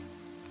see.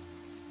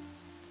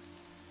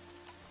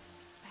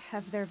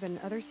 Have there been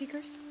other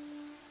Seekers?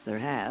 There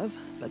have,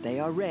 but they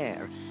are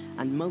rare,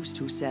 and most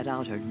who set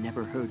out are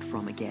never heard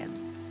from again.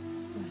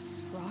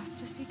 Was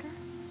Rost a Seeker?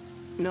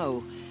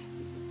 No,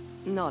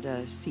 not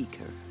a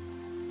Seeker.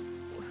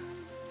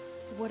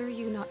 What are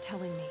you not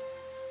telling me?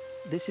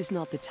 This is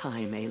not the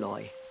time,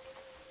 Aloy.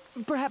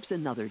 Perhaps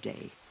another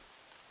day.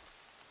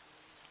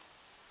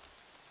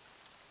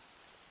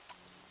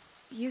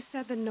 You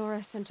said the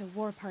Nora sent a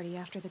war party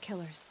after the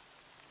killers.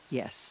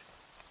 Yes.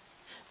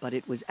 But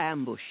it was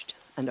ambushed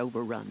and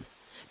overrun.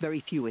 Very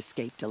few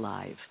escaped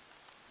alive.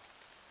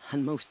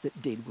 And most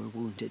that did were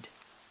wounded.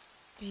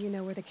 Do you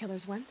know where the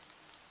killers went?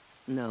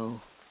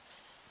 No.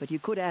 But you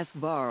could ask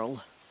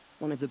Varl,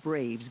 one of the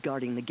braves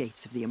guarding the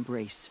gates of the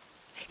Embrace.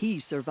 He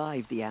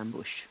survived the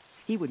ambush.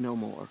 He would know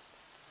more.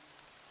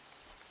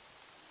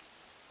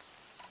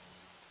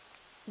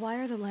 Why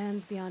are the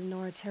lands beyond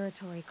Nora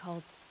territory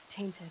called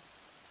tainted?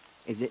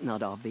 Is it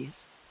not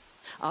obvious?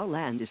 Our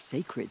land is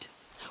sacred.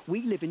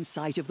 We live in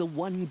sight of the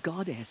one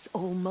goddess,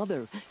 All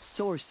Mother,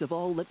 source of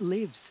all that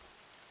lives.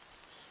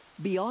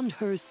 Beyond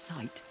her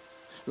sight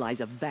lies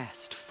a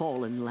vast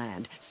fallen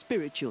land,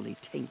 spiritually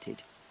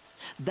tainted.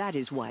 That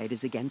is why it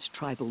is against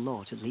tribal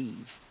law to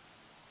leave.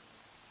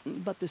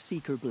 But the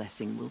Seeker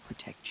blessing will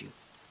protect you.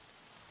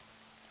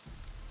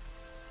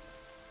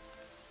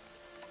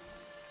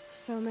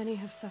 So many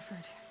have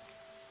suffered.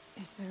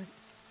 Is there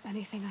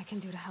anything I can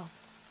do to help?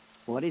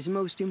 What is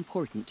most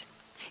important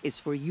is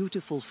for you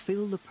to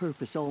fulfill the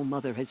purpose All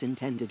Mother has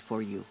intended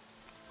for you.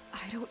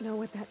 I don't know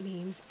what that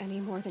means any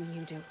more than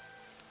you do.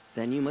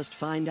 Then you must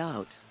find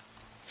out.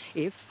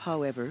 If,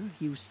 however,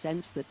 you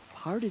sense that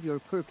part of your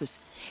purpose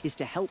is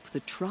to help the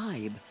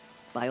tribe,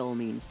 by all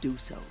means do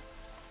so.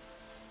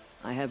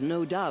 I have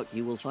no doubt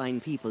you will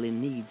find people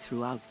in need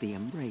throughout the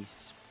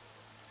Embrace.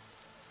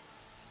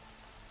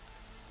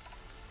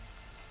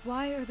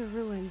 Why are the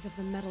ruins of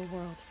the metal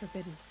world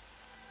forbidden?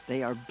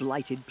 They are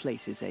blighted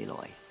places,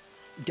 Aloy.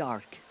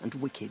 Dark and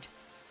wicked,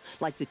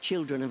 like the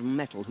children of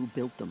metal who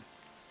built them.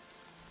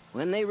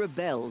 When they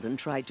rebelled and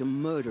tried to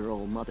murder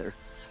All Mother,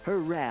 her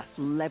wrath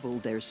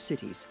leveled their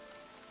cities,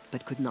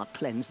 but could not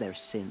cleanse their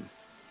sin.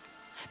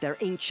 Their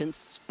ancient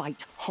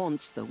spite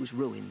haunts those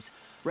ruins,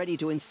 ready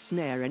to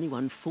ensnare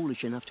anyone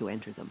foolish enough to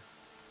enter them.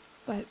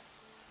 But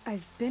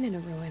I've been in a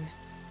ruin.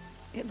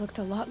 It looked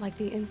a lot like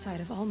the inside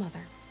of All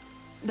Mother.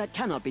 That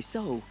cannot be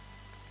so.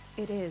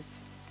 It is.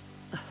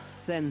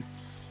 Then,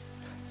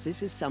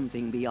 this is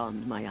something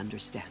beyond my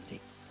understanding.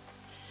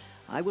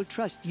 I will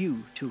trust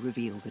you to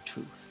reveal the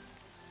truth.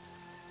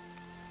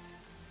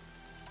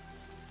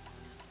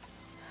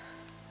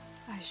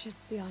 I should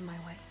be on my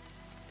way.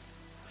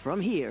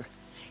 From here,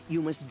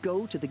 you must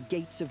go to the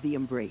gates of the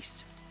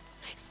Embrace.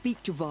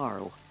 Speak to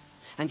Varl,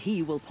 and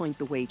he will point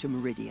the way to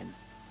Meridian.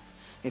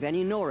 If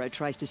any Nora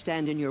tries to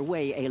stand in your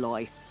way,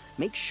 Aloy,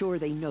 make sure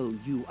they know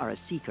you are a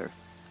Seeker.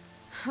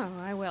 Oh,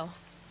 I will.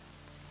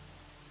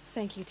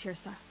 Thank you,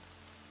 Tirsa,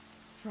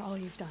 for all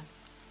you've done.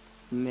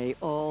 May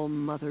All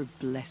Mother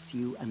bless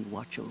you and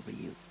watch over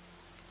you.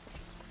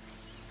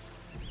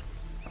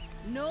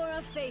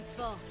 Nora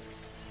Faithful,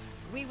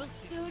 we will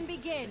soon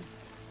begin.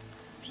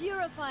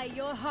 Purify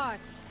your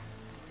hearts.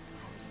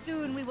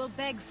 Soon we will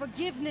beg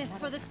forgiveness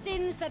for the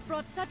sins that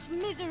brought such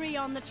misery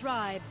on the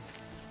tribe.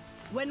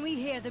 When we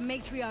hear the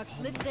matriarchs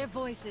lift their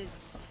voices,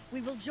 we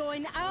will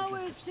join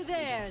ours to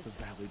theirs.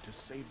 The valley to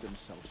save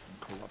themselves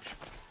from corruption.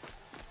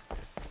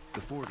 The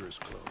border is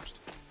closed,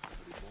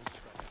 but it won't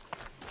spread.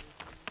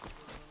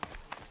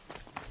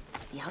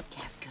 The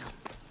outcast girl.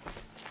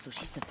 So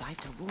she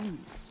survived her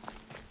wounds.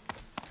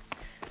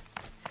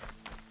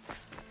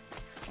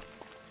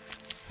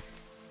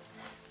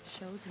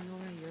 Showed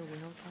Nora your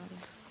will,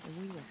 goddess, and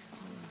we will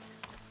follow.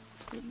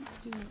 Please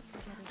do not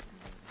forget us.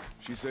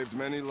 She saved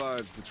many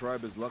lives. The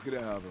tribe is lucky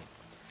to have her.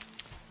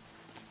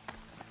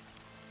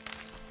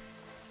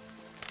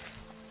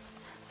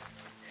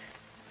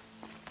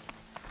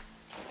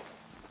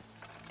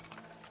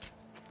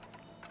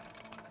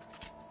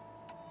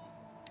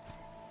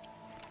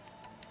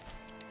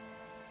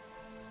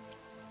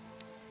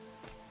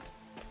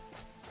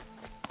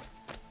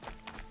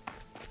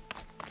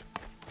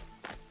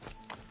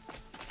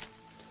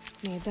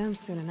 Need them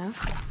soon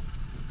enough.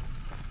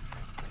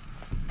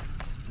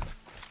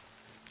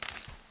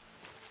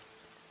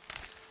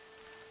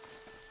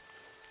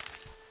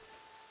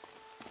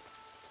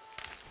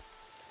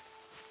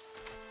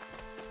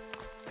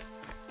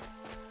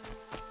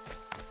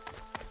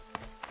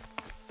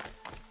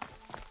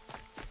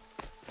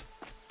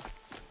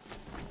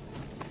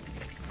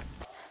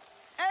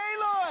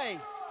 Aloy!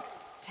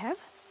 Teb?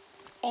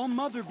 All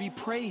Mother be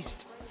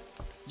praised.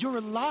 You're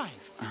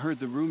alive. I heard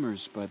the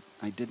rumors, but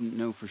I didn't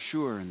know for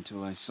sure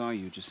until I saw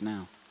you just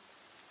now.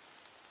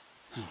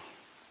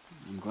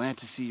 I'm glad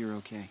to see you're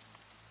okay.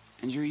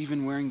 And you're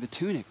even wearing the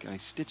tunic I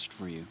stitched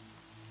for you.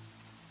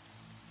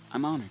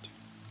 I'm honored.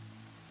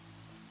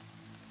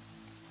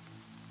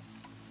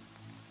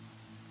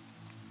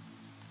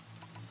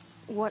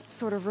 What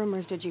sort of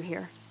rumors did you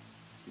hear?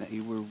 That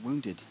you were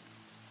wounded,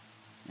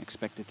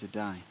 expected to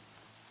die.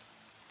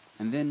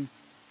 And then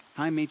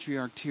High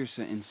Matriarch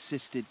Tirsa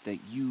insisted that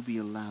you be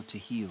allowed to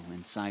heal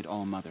inside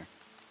All-Mother.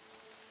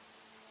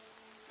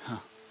 Huh.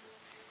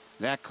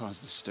 That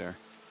caused a stir.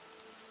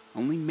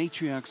 Only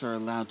matriarchs are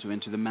allowed to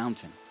enter the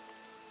mountain.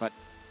 But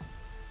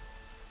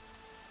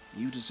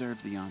you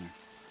deserve the honor.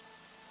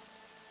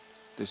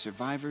 The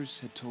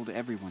survivors had told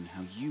everyone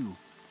how you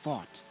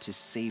fought to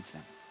save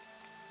them.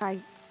 I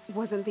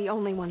wasn't the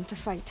only one to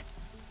fight.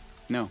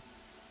 No.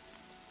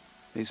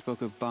 They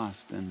spoke of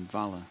Bast and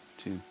Vala,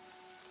 too.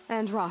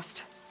 And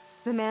Rost,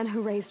 the man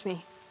who raised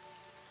me.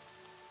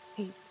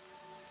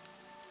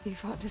 He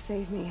fought to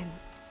save me, and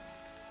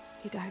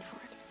he died for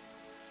it.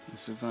 The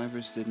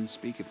survivors didn't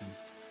speak of him,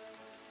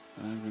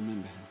 but I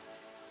remember him.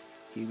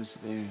 He was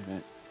there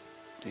that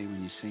day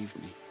when you saved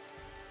me.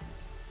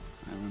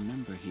 I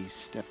remember he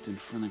stepped in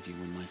front of you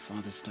when my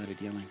father started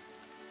yelling.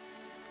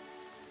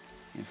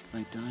 If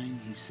by dying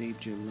he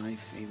saved your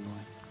life,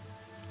 Aloy,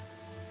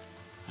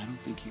 I don't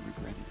think he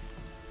regretted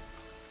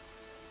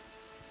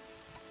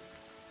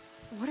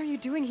it. What are you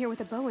doing here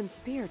with a bow and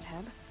spear,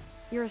 Teb?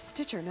 You're a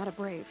Stitcher, not a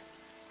Brave.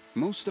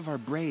 Most of our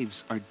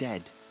Braves are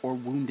dead or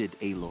wounded,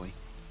 Aloy.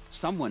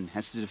 Someone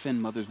has to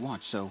defend Mother's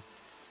Watch, so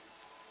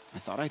I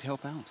thought I'd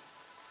help out.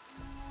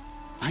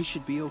 I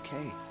should be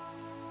okay.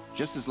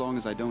 Just as long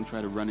as I don't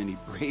try to run any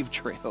Brave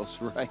trails,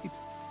 right?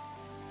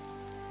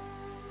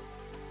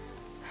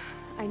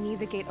 I need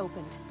the gate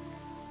opened.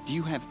 Do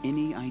you have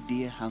any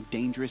idea how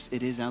dangerous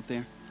it is out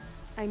there?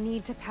 I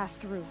need to pass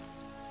through.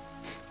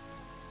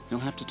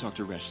 You'll have to talk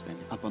to Resh then,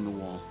 up on the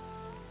wall.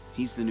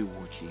 He's the new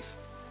war chief.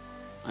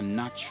 I'm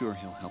not sure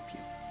he'll help you.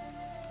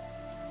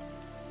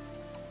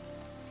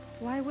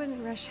 Why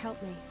wouldn't Resh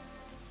help me?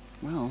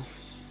 Well,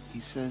 he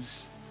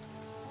says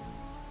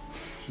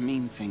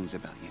mean things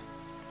about you.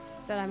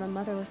 That I'm a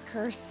motherless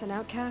curse, an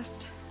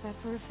outcast, that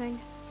sort of thing?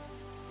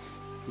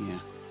 Yeah.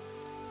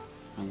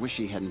 I wish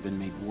he hadn't been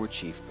made war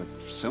chief, but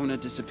Sona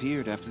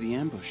disappeared after the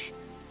ambush.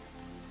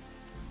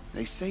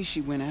 They say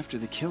she went after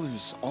the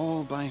killers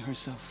all by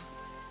herself.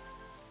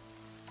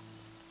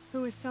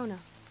 Who is Sona?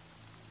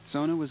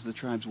 Sona was the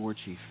tribe's war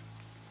chief,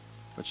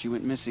 but she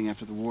went missing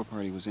after the war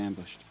party was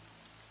ambushed.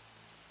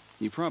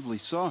 You probably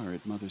saw her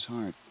at Mother's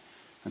Heart.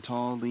 A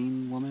tall,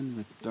 lean woman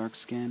with dark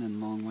skin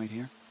and long white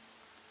hair.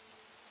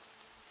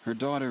 Her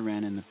daughter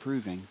ran in the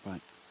proving,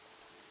 but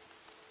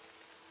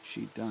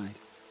she died.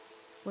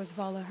 Was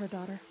Vala her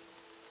daughter?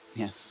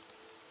 Yes,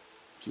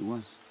 she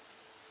was.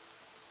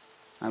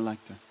 I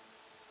liked her.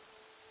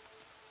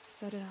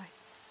 So did I.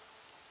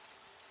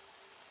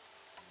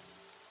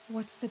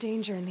 What's the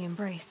danger in the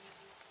Embrace?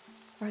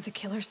 Are the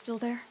killers still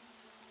there?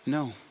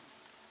 No.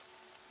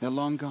 They're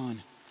long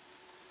gone.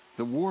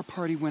 The war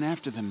party went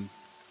after them,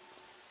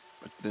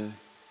 but the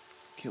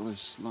killers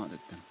slaughtered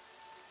them.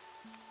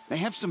 They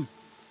have some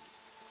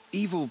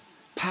evil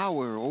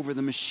power over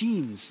the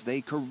machines.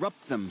 They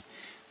corrupt them,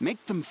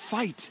 make them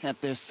fight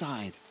at their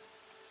side.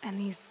 And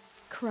these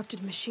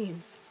corrupted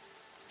machines,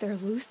 they're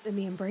loose in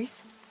the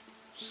Embrace?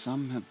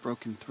 Some have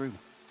broken through.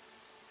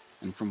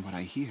 And from what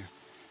I hear,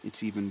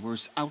 it's even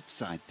worse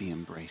outside the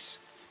Embrace.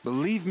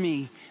 Believe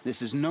me,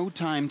 this is no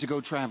time to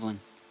go traveling.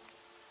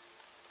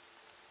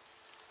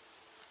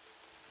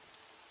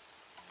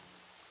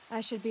 I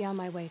should be on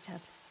my way,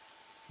 Teb.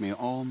 May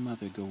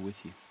All-Mother go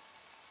with you.